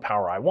generate all the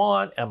power I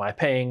want? Am I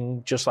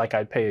paying just like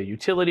I'd pay a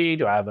utility?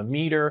 Do I have a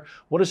meter?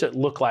 What does it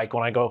look like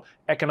when I go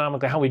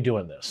economically? How are we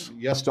doing this?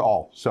 Yes to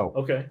all. So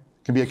okay, it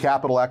can be a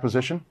capital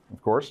acquisition, of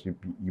course. You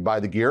buy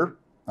the gear.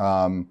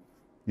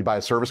 You buy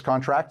a service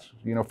contract,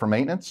 for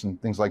maintenance and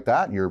things like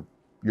that. You're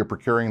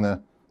procuring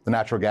the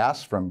natural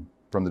gas from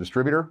the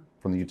distributor,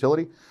 from the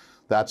utility.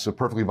 That's a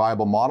perfectly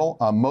viable model.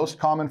 Most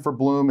common for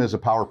Bloom is a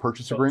power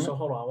purchase agreement. So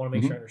hold on, I want to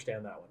make sure I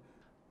understand that one.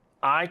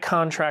 I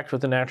contract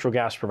with the natural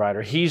gas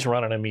provider. He's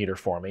running a meter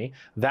for me.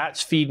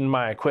 That's feeding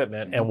my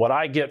equipment, and what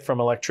I get from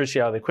electricity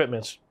out of the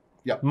equipment's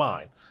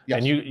mine. Yes.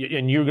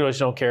 And you guys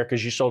don't care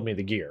because you sold me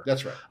the gear.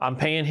 That's right. I'm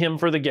paying him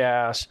for the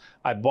gas.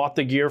 I bought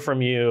the gear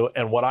from you,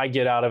 and what I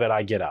get out of it,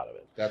 I get out of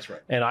it. That's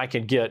right. And I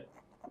could get,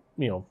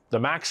 the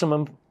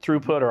maximum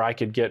throughput, or I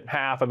could get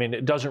half.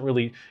 It doesn't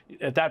really.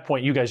 At that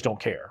point, you guys don't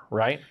care,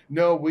 right?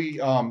 No, we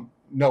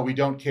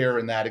don't care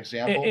in that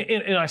example.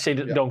 And I say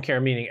don't care,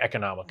 meaning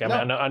economic.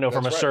 I know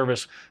from a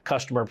service,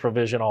 customer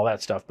provision, all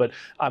that stuff. But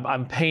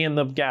I'm paying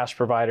the gas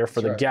provider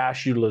for the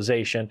gas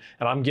utilization,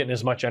 and I'm getting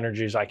as much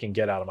energy as I can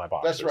get out of my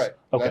boxes. That's right.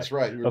 Okay. That's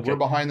right. We're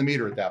behind the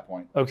meter at that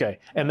point. Okay.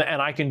 And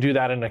I can do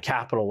that in a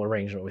capital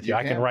arrangement with you.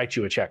 I can write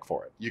you a check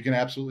for it. You can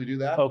absolutely do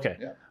that. Okay.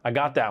 Yeah. I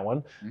got that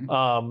one.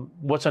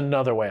 Mm-hmm. What's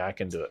another way I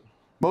can do it?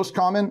 Most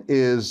common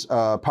is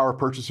power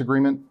purchase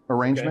agreement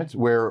arrangement,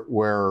 where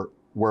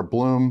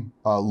Bloom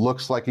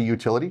looks like a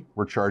utility.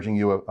 We're charging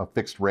you a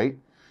fixed rate.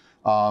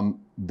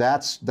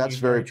 That's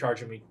very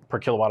charging me per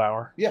kilowatt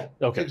hour. Yeah.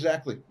 Okay.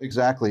 Exactly.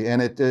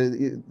 And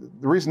the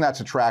reason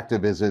that's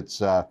attractive is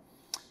it's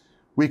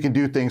we can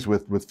do things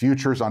with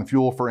futures on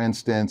fuel, for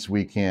instance.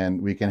 We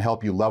can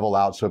help you level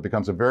out so it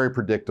becomes a very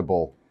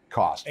predictable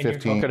cost. And you're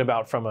talking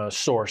about from a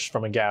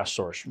gas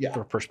source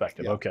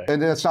perspective. Yeah. Okay.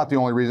 And that's not the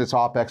only reason. It's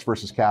OpEx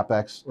versus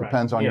CapEx. Right.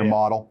 Depends on your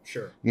model.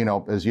 Sure.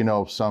 As you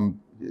know,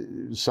 some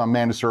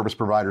managed service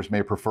providers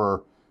may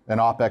prefer an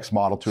OpEx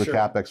model to a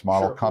CapEx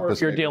model. Sure. Or if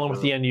you're dealing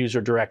with the end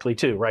user directly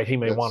too, right? He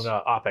may want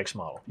an OpEx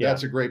model. Yeah.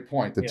 That's a great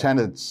point. The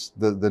tenants,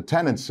 the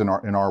tenants in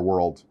our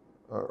world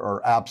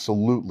are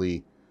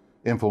absolutely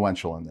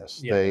influential in this.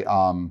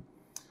 Yeah.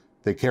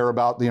 They care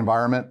about the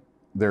environment.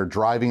 They're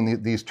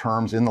driving these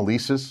terms in the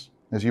leases,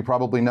 as you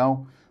probably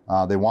know.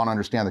 They want to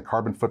understand the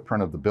carbon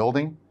footprint of the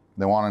building.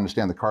 They want to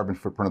understand the carbon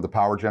footprint of the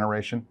power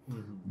generation.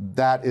 Mm-hmm.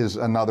 That is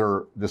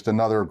another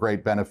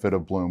great benefit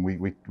of Bloom.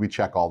 We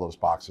check all those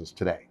boxes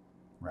today,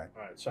 right?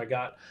 All right. So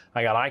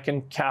I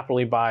can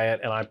capitally buy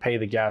it, and I pay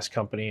the gas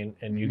company,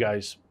 and you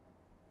guys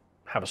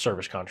have a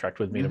service contract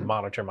with me to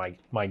monitor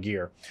my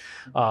gear.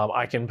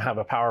 I can have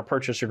a power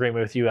purchase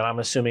agreement with you, and I'm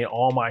assuming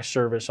all my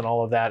service and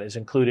all of that is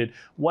included.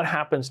 What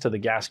happens to the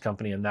gas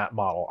company in that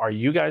model? Are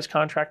you guys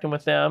contracting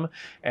with them,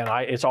 and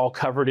it's all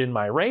covered in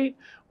my rate,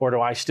 or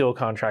do I still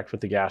contract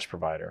with the gas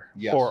provider?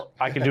 Yes. Or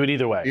I can do it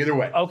either way. Either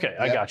way. Okay,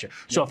 I got you.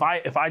 So if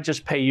I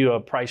just pay you a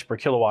price per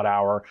kilowatt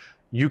hour,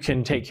 you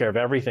can take care of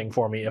everything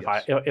for me if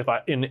I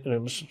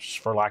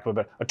for lack of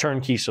a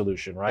turnkey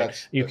solution,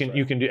 right? You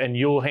can do, and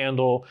you'll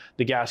handle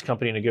the gas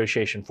company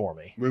negotiation for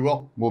me. We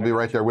will. We'll be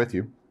right there with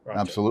you. Gotcha.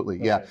 Absolutely.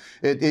 Okay. Yeah.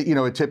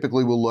 It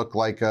typically will look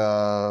like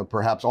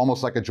perhaps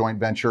almost like a joint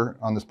venture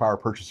on this power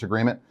purchase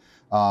agreement.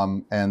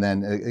 And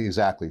then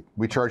exactly,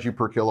 we charge you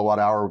per kilowatt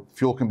hour.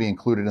 Fuel can be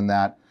included in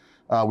that.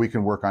 We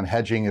can work on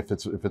hedging if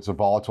it's a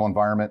volatile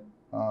environment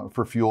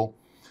for fuel.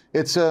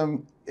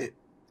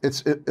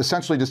 It's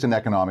essentially just an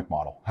economic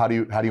model. How do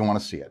you want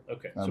to see it?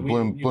 Okay. So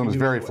Bloom is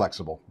very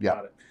flexible.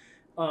 Yeah.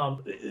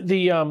 Got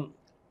it.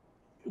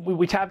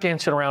 We tap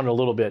dancing around a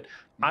little bit.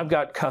 I've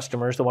got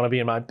customers that want to be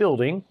in my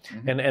building,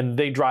 and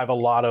they drive a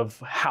lot of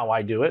how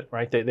I do it.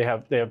 Right? They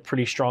have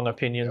pretty strong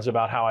opinions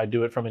about how I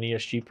do it from an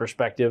ESG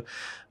perspective.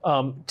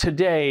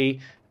 Today,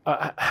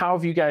 how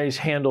have you guys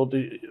handled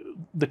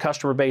the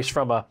customer base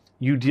from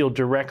you deal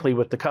directly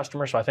with the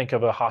customer. So I think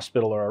of a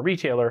hospital or a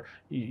retailer,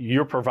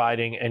 you're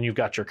providing and you've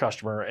got your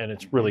customer and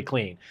it's really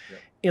clean. Yeah.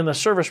 In the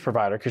service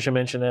provider, because you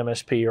mentioned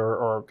MSP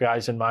or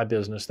guys in my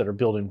business that are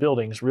building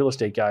buildings, real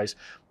estate guys,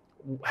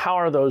 how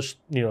are those,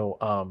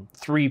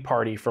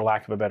 three-party, for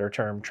lack of a better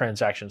term,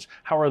 transactions?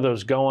 How are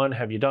those going?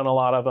 Have you done a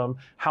lot of them?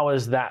 How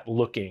is that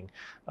looking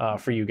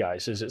for you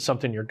guys? Is it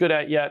something you're good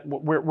at yet?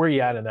 Where are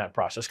you at in that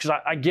process? Because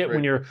I get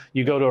when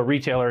you go to a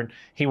retailer and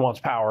he wants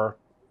power,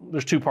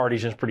 there's two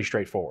parties and it's pretty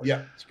straightforward.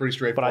 Yeah, it's pretty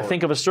straightforward. But I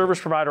think of a service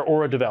provider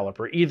or a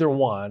developer, either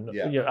one,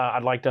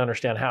 I'd like to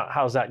understand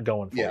how's that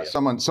going for you?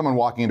 Someone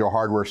walking into a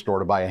hardware store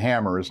to buy a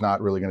hammer is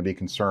not really going to be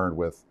concerned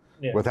with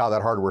how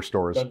that hardware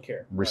store is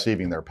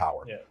receiving their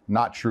power. Yeah.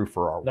 Not true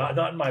for our world.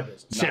 Not in my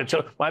business.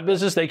 So my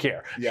business, they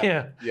care.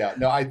 Yeah.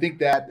 No, I think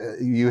that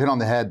you hit on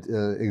the head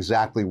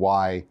exactly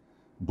why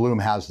Bloom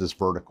has this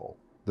vertical,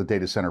 the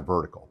data center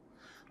vertical.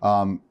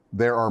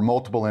 There are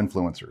multiple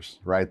influencers,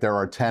 right? There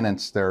are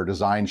tenants, there are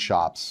design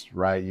shops,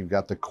 right? You've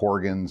got the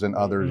Corgans and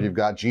others. Mm-hmm. You've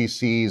got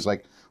GCs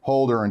like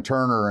Holder and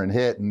Turner and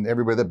HIT and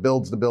everybody that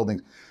builds the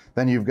buildings.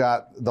 Then you've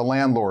got the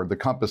landlord, the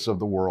Compass of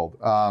the world.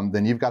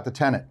 Then you've got the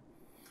tenant.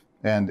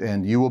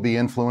 And you will be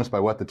influenced by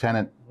what the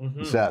tenant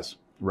says,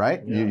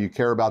 right? Yeah. You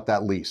care about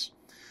that lease.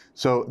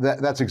 So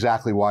that's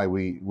exactly why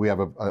we have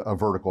a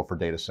vertical for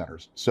data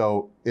centers.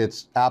 So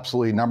it's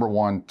absolutely number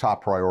one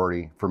top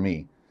priority for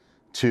me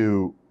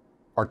to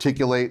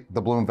articulate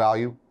the Bloom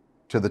value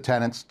to the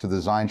tenants, to the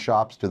design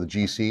shops, to the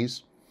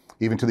GCs,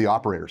 even to the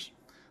operators.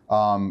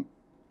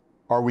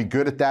 Are we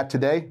good at that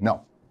today?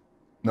 No,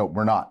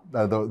 we're not.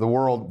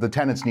 The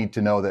tenants need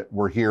to know that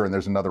we're here and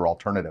there's another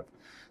alternative.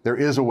 There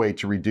is a way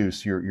to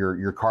reduce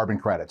your carbon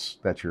credits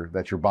that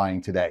you're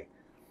buying today,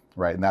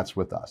 right? And that's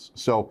with us.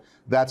 So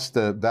that's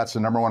the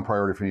number one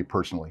priority for me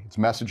personally. It's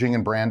messaging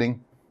and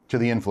branding to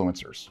the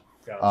influencers.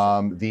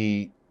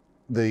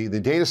 The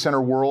data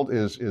center world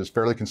is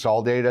fairly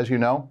consolidated, as you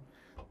know.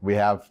 We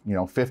have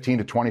 15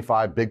 to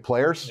 25 big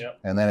players,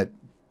 and then it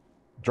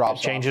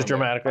drops. Changes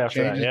dramatically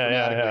after that.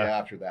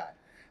 After that,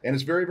 and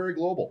it's very, very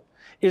global.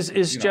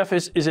 Jeff,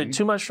 is it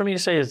too much for me to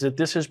say is that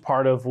this is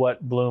part of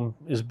what Bloom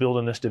is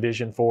building this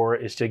division for,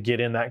 is to get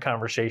in that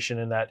conversation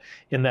in that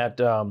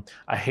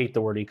I hate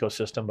the word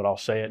ecosystem, but I'll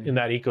say it, in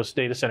that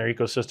data center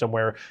ecosystem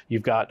where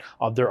you've got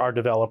there are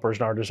developers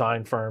and our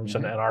design firms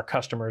and our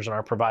customers and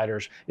our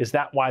providers. Is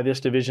that why this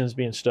division is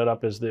being stood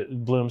up, as the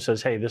Bloom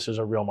says, hey, this is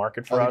a real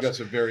market for us? I think that's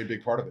a very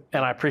big part of it.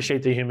 And I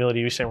appreciate the humility.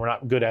 You saying we're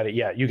not good at it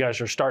yet. You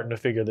guys are starting to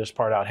figure this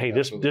part out. Hey,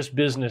 this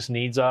business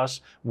needs us.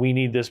 We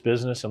need this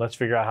business, and let's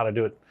figure out how to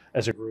do it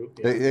as a group.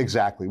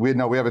 Exactly. We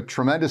have a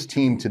tremendous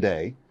team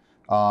today,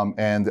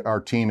 and our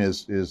team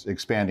is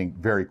expanding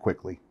very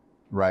quickly,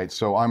 right?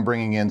 So I'm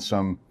bringing in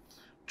some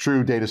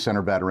true data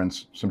center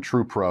veterans, some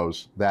true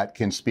pros that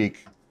can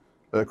speak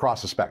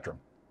across the spectrum,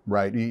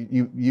 right?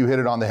 You hit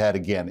it on the head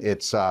again.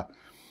 It's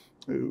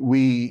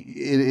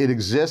it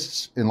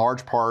exists in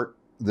large part.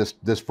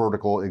 This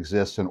vertical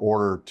exists in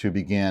order to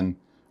begin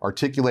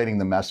articulating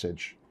the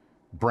message,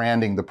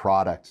 branding the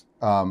product,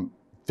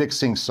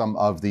 fixing some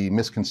of the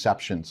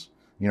misconceptions.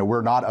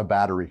 We're not a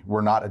battery.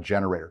 We're not a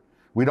generator.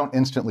 We don't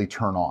instantly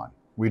turn on.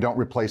 We don't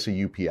replace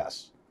a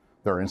UPS.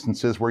 There are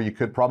instances where you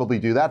could probably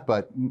do that,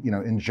 but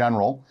in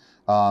general,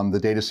 the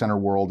data center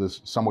world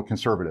is somewhat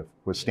conservative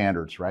with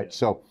standards, right?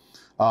 So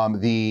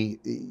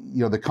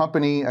the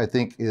company, I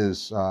think,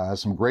 has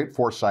some great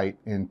foresight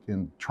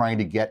in trying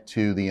to get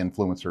to the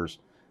influencers.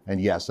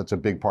 And yes, that's a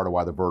big part of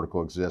why the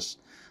vertical exists.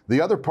 The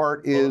other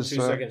part is 2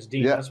 seconds,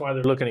 Dean. That's why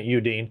they're looking at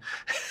you, Dean.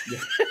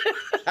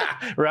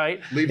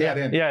 Right? Leave that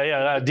in.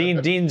 Yeah.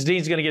 Dean's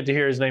going to get to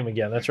hear his name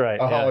again. That's right.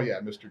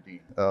 Mr. Dean.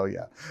 Oh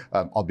yeah.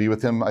 I'll be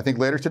with him, I think,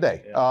 later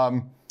today. Yeah.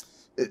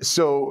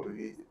 So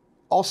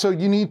also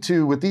you need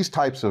to, with these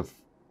types of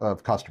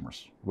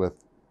customers, with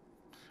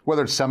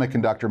whether it's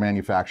semiconductor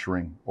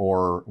manufacturing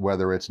or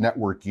whether it's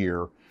network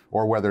gear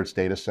or whether it's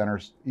data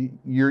centers,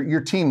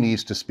 your team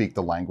needs to speak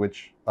the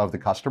language of the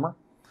customer.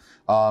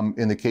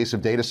 In the case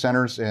of data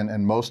centers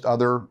and most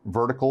other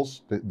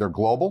verticals, they're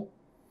global,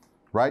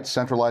 right?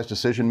 Centralized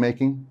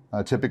decision-making,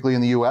 typically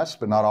in the US,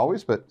 but not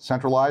always, but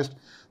centralized.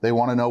 They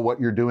want to know what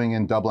you're doing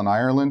in Dublin,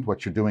 Ireland,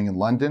 what you're doing in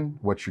London,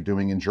 what you're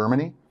doing in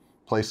Germany,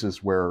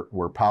 places where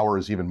power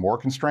is even more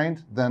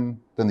constrained than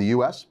the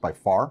US by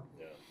far.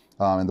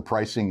 Yeah. And the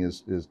pricing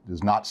is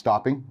not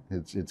stopping.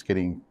 It's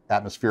getting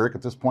atmospheric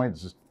at this point.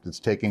 It's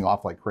taking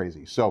off like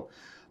crazy. So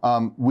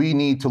we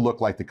need to look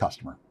like the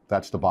customer.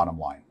 That's the bottom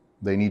line.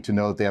 They need to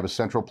know that they have a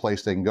central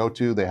place they can go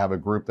to. They have a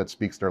group that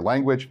speaks their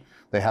language.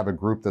 They have a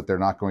group that they're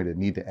not going to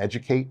need to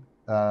educate.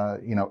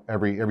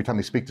 Every time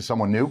they speak to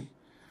someone new.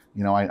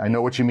 I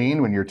know what you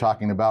mean when you're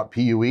talking about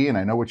PUE, and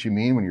I know what you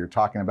mean when you're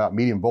talking about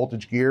medium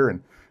voltage gear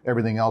and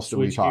everything else that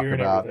we talk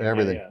about.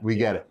 Everything. We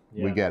get it.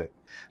 We get it.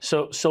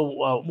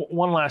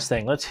 One last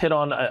thing. Let's hit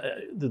on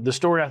the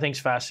story. I think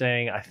is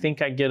fascinating. I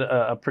think I get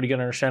a pretty good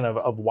understanding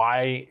of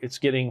why it's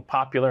getting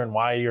popular and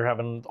why you're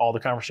having all the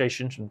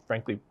conversations, and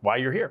frankly, why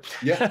you're here.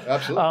 Yeah,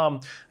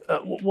 absolutely.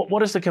 What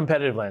does the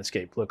competitive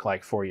landscape look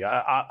like for you?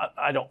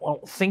 I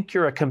don't think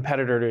you're a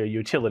competitor to a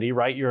utility,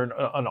 right? You're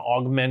an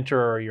augmenter,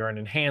 or you're an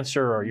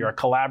enhancer, or you're a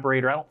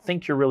collaborator. I don't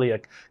think you're really a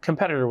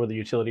competitor with a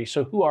utility.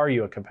 So who are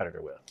you a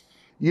competitor with?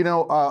 You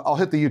know, I'll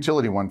hit the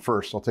utility one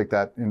first. I'll take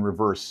that in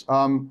reverse.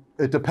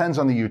 It depends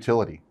on the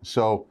utility.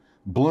 So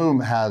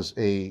Bloom has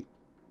a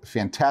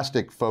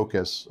fantastic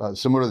focus,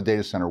 similar to the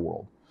data center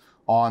world,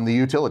 on the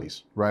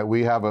utilities, right?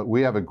 We have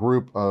a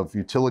group of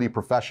utility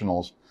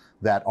professionals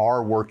that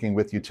are working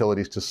with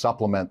utilities to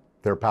supplement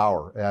their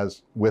power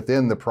as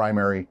within the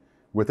primary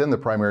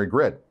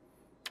grid,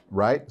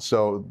 right?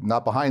 So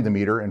not behind the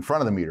meter, in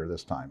front of the meter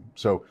this time.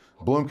 So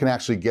Bloom can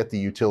actually get the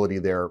utility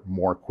there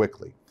more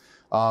quickly.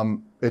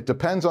 It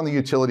depends on the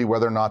utility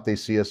whether or not they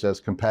see us as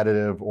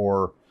competitive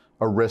or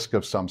a risk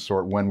of some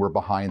sort when we're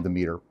behind the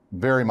meter.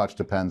 Very much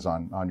depends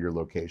on your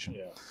location.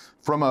 Yeah.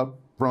 From a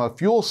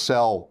fuel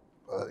cell,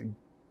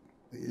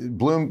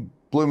 Bloom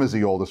is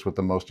the oldest with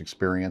the most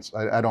experience.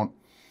 I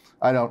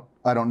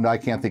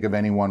can't think of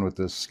anyone with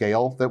the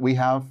scale that we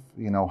have.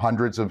 You know,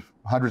 hundreds of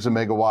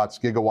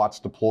megawatts,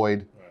 gigawatts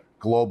deployed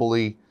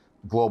globally.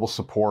 Global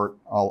support,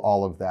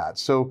 all of that.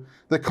 So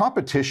the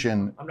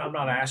competition. I'm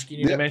not asking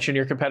you to mention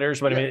your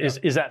competitors, but I mean,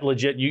 is that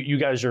legit? You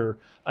guys are.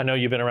 I know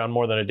you've been around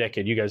more than a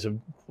decade. You guys have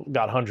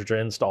got hundreds of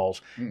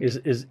installs.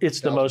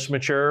 It's the most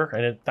mature,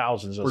 and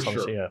thousands of some.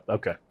 Sure. Yeah.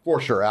 Okay. For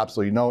sure,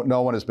 absolutely.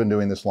 No one has been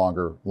doing this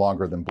longer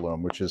than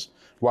Bloom, which is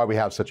why we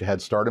have such a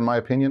head start, in my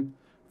opinion,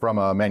 from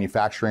a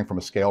manufacturing, from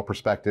a scale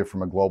perspective,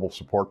 from a global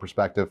support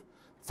perspective.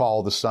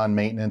 Follow the sun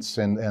maintenance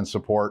and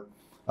support.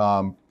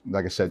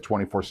 Like I said,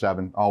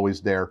 24/7,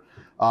 always there.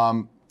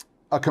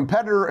 A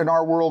competitor in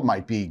our world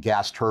might be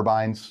gas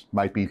turbines,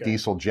 might be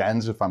diesel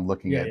gens if I'm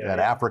looking at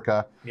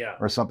Africa,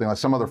 or something like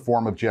some other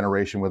form of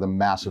generation with a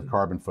massive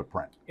carbon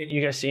footprint.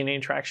 You guys see any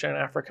traction in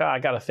Africa? I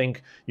got to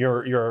think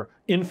you're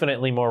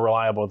infinitely more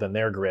reliable than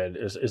their grid.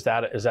 Is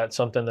that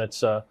something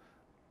that's a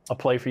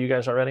play for you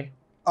guys already?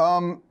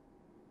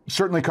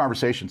 Certainly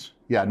conversations.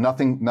 Yeah,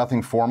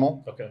 nothing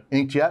formal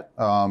inked yet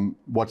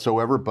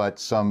whatsoever, but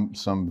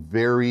some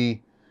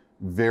very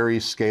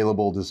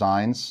scalable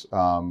designs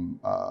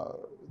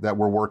that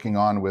we're working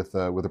on with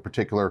a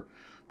particular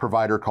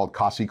provider called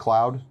Kasi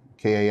Cloud,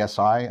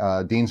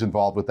 KASI. Dean's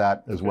involved with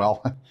that as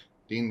well.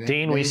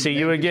 Dean, we see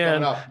you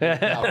again.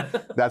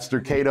 That's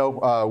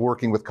Dercato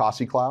working with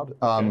Kasi Cloud.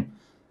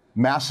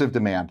 Massive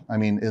demand. I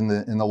mean, in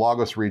the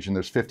Lagos region,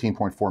 there's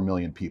 15.4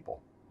 million people.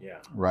 Yeah.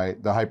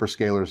 Right. The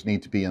hyperscalers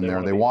need to be in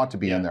there. They want to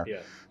be in there. Yeah.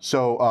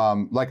 So,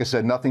 like I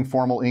said, nothing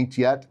formal inked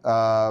yet,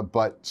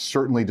 but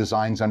certainly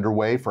designs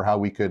underway for how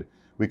we could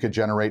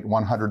generate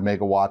 100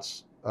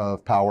 megawatts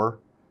of power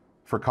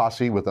for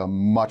Kasi with a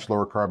much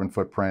lower carbon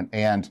footprint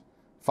and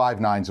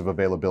 5 nines of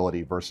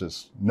availability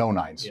versus no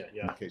nines.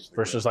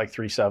 Versus like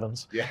 3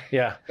 sevens.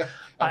 Yeah.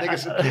 I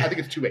think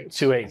it's 2 eights.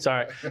 2 eights. All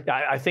right.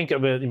 I think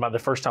of it. The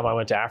first time I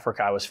went to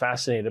Africa, I was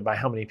fascinated by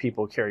how many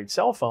people carried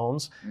cell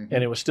phones,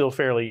 and it was still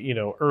fairly,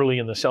 early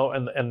in the cell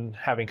and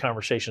having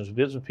conversations with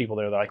business people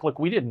there. They're like, look,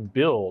 we didn't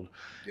build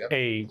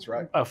a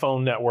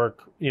phone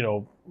network,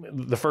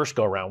 the first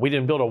go around. We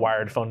didn't build a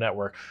wired phone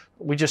network.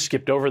 We just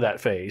skipped over that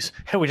phase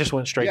and we just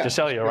went straight to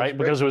cellular, right?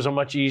 Because it was a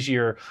much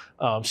easier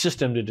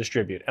system to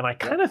distribute. And I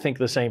kind of think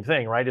the same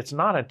thing, right? It's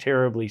not a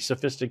terribly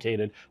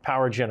sophisticated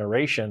power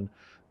generation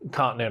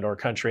continent or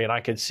country, and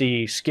I could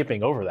see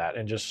skipping over that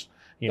and just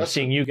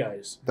seeing you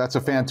guys. That's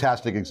a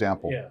fantastic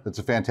example. Yeah. That's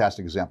a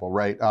fantastic example,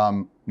 right?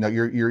 No,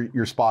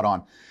 you're spot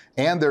on,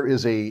 and there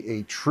is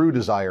a true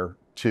desire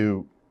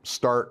to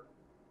start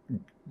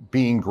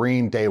being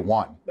green day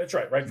one. That's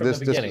right from the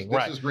beginning.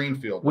 This is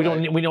greenfield. We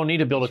don't need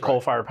to build a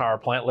coal-fired power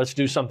plant. Let's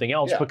do something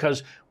else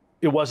because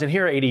it wasn't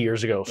here 80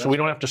 years ago, so we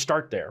don't have to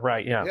start there,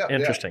 right? Yeah.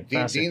 Interesting.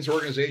 Dean's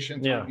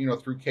organization,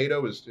 through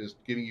Cato, is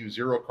giving you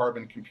zero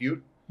carbon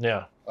compute.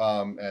 Yeah.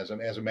 As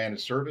a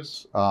managed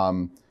service.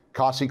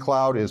 Kasi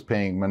Cloud is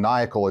paying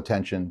maniacal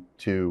attention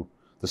to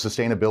the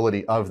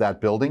sustainability of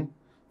that building,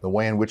 the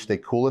way in which they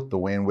cool it, the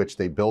way in which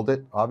they build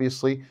it,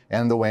 obviously,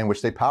 and the way in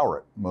which they power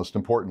it, most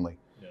importantly.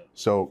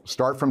 So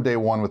start from day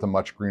one with a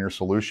much greener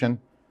solution.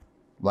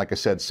 Like I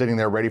said, sitting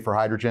there ready for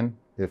hydrogen.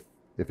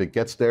 If it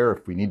gets there,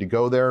 if we need to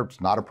go there,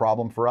 it's not a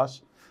problem for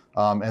us.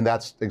 And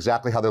that's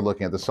exactly how they're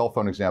looking at it. The cell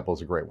phone example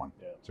is a great one.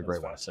 It's a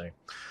great one.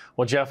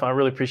 Well, Jeff, I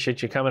really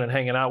appreciate you coming and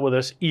hanging out with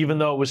us, even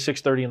though it was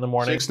 6:30 in the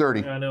morning.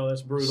 6:30. I know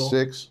that's brutal.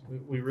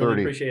 6:30. We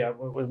really appreciate it.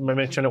 We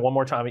mentioned it one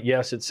more time.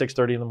 Yes, it's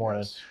 6:30 in the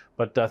morning. Yes.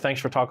 But thanks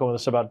for talking with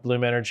us about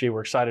Bloom Energy.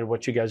 We're excited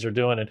what you guys are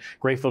doing and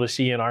grateful to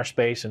see you in our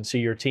space and see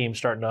your team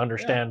starting to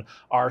understand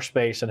our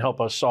space and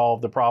help us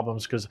solve the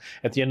problems. Because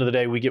at the end of the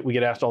day, we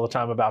get asked all the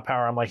time about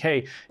power. I'm like,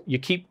 hey, you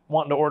keep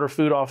wanting to order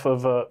food off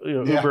of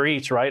Uber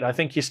Eats, right? I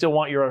think you still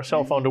want your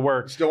cell phone to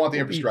work. Still want the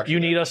infrastructure.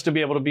 You need us to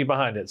be able to be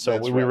behind it. So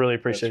we really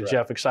appreciate it,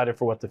 Jeff. Excited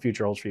for what the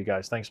future holds for you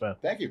guys. Thanks, man.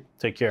 Thank you.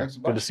 Take care.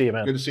 Good to see you,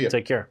 man. Good to see you.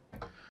 Take care.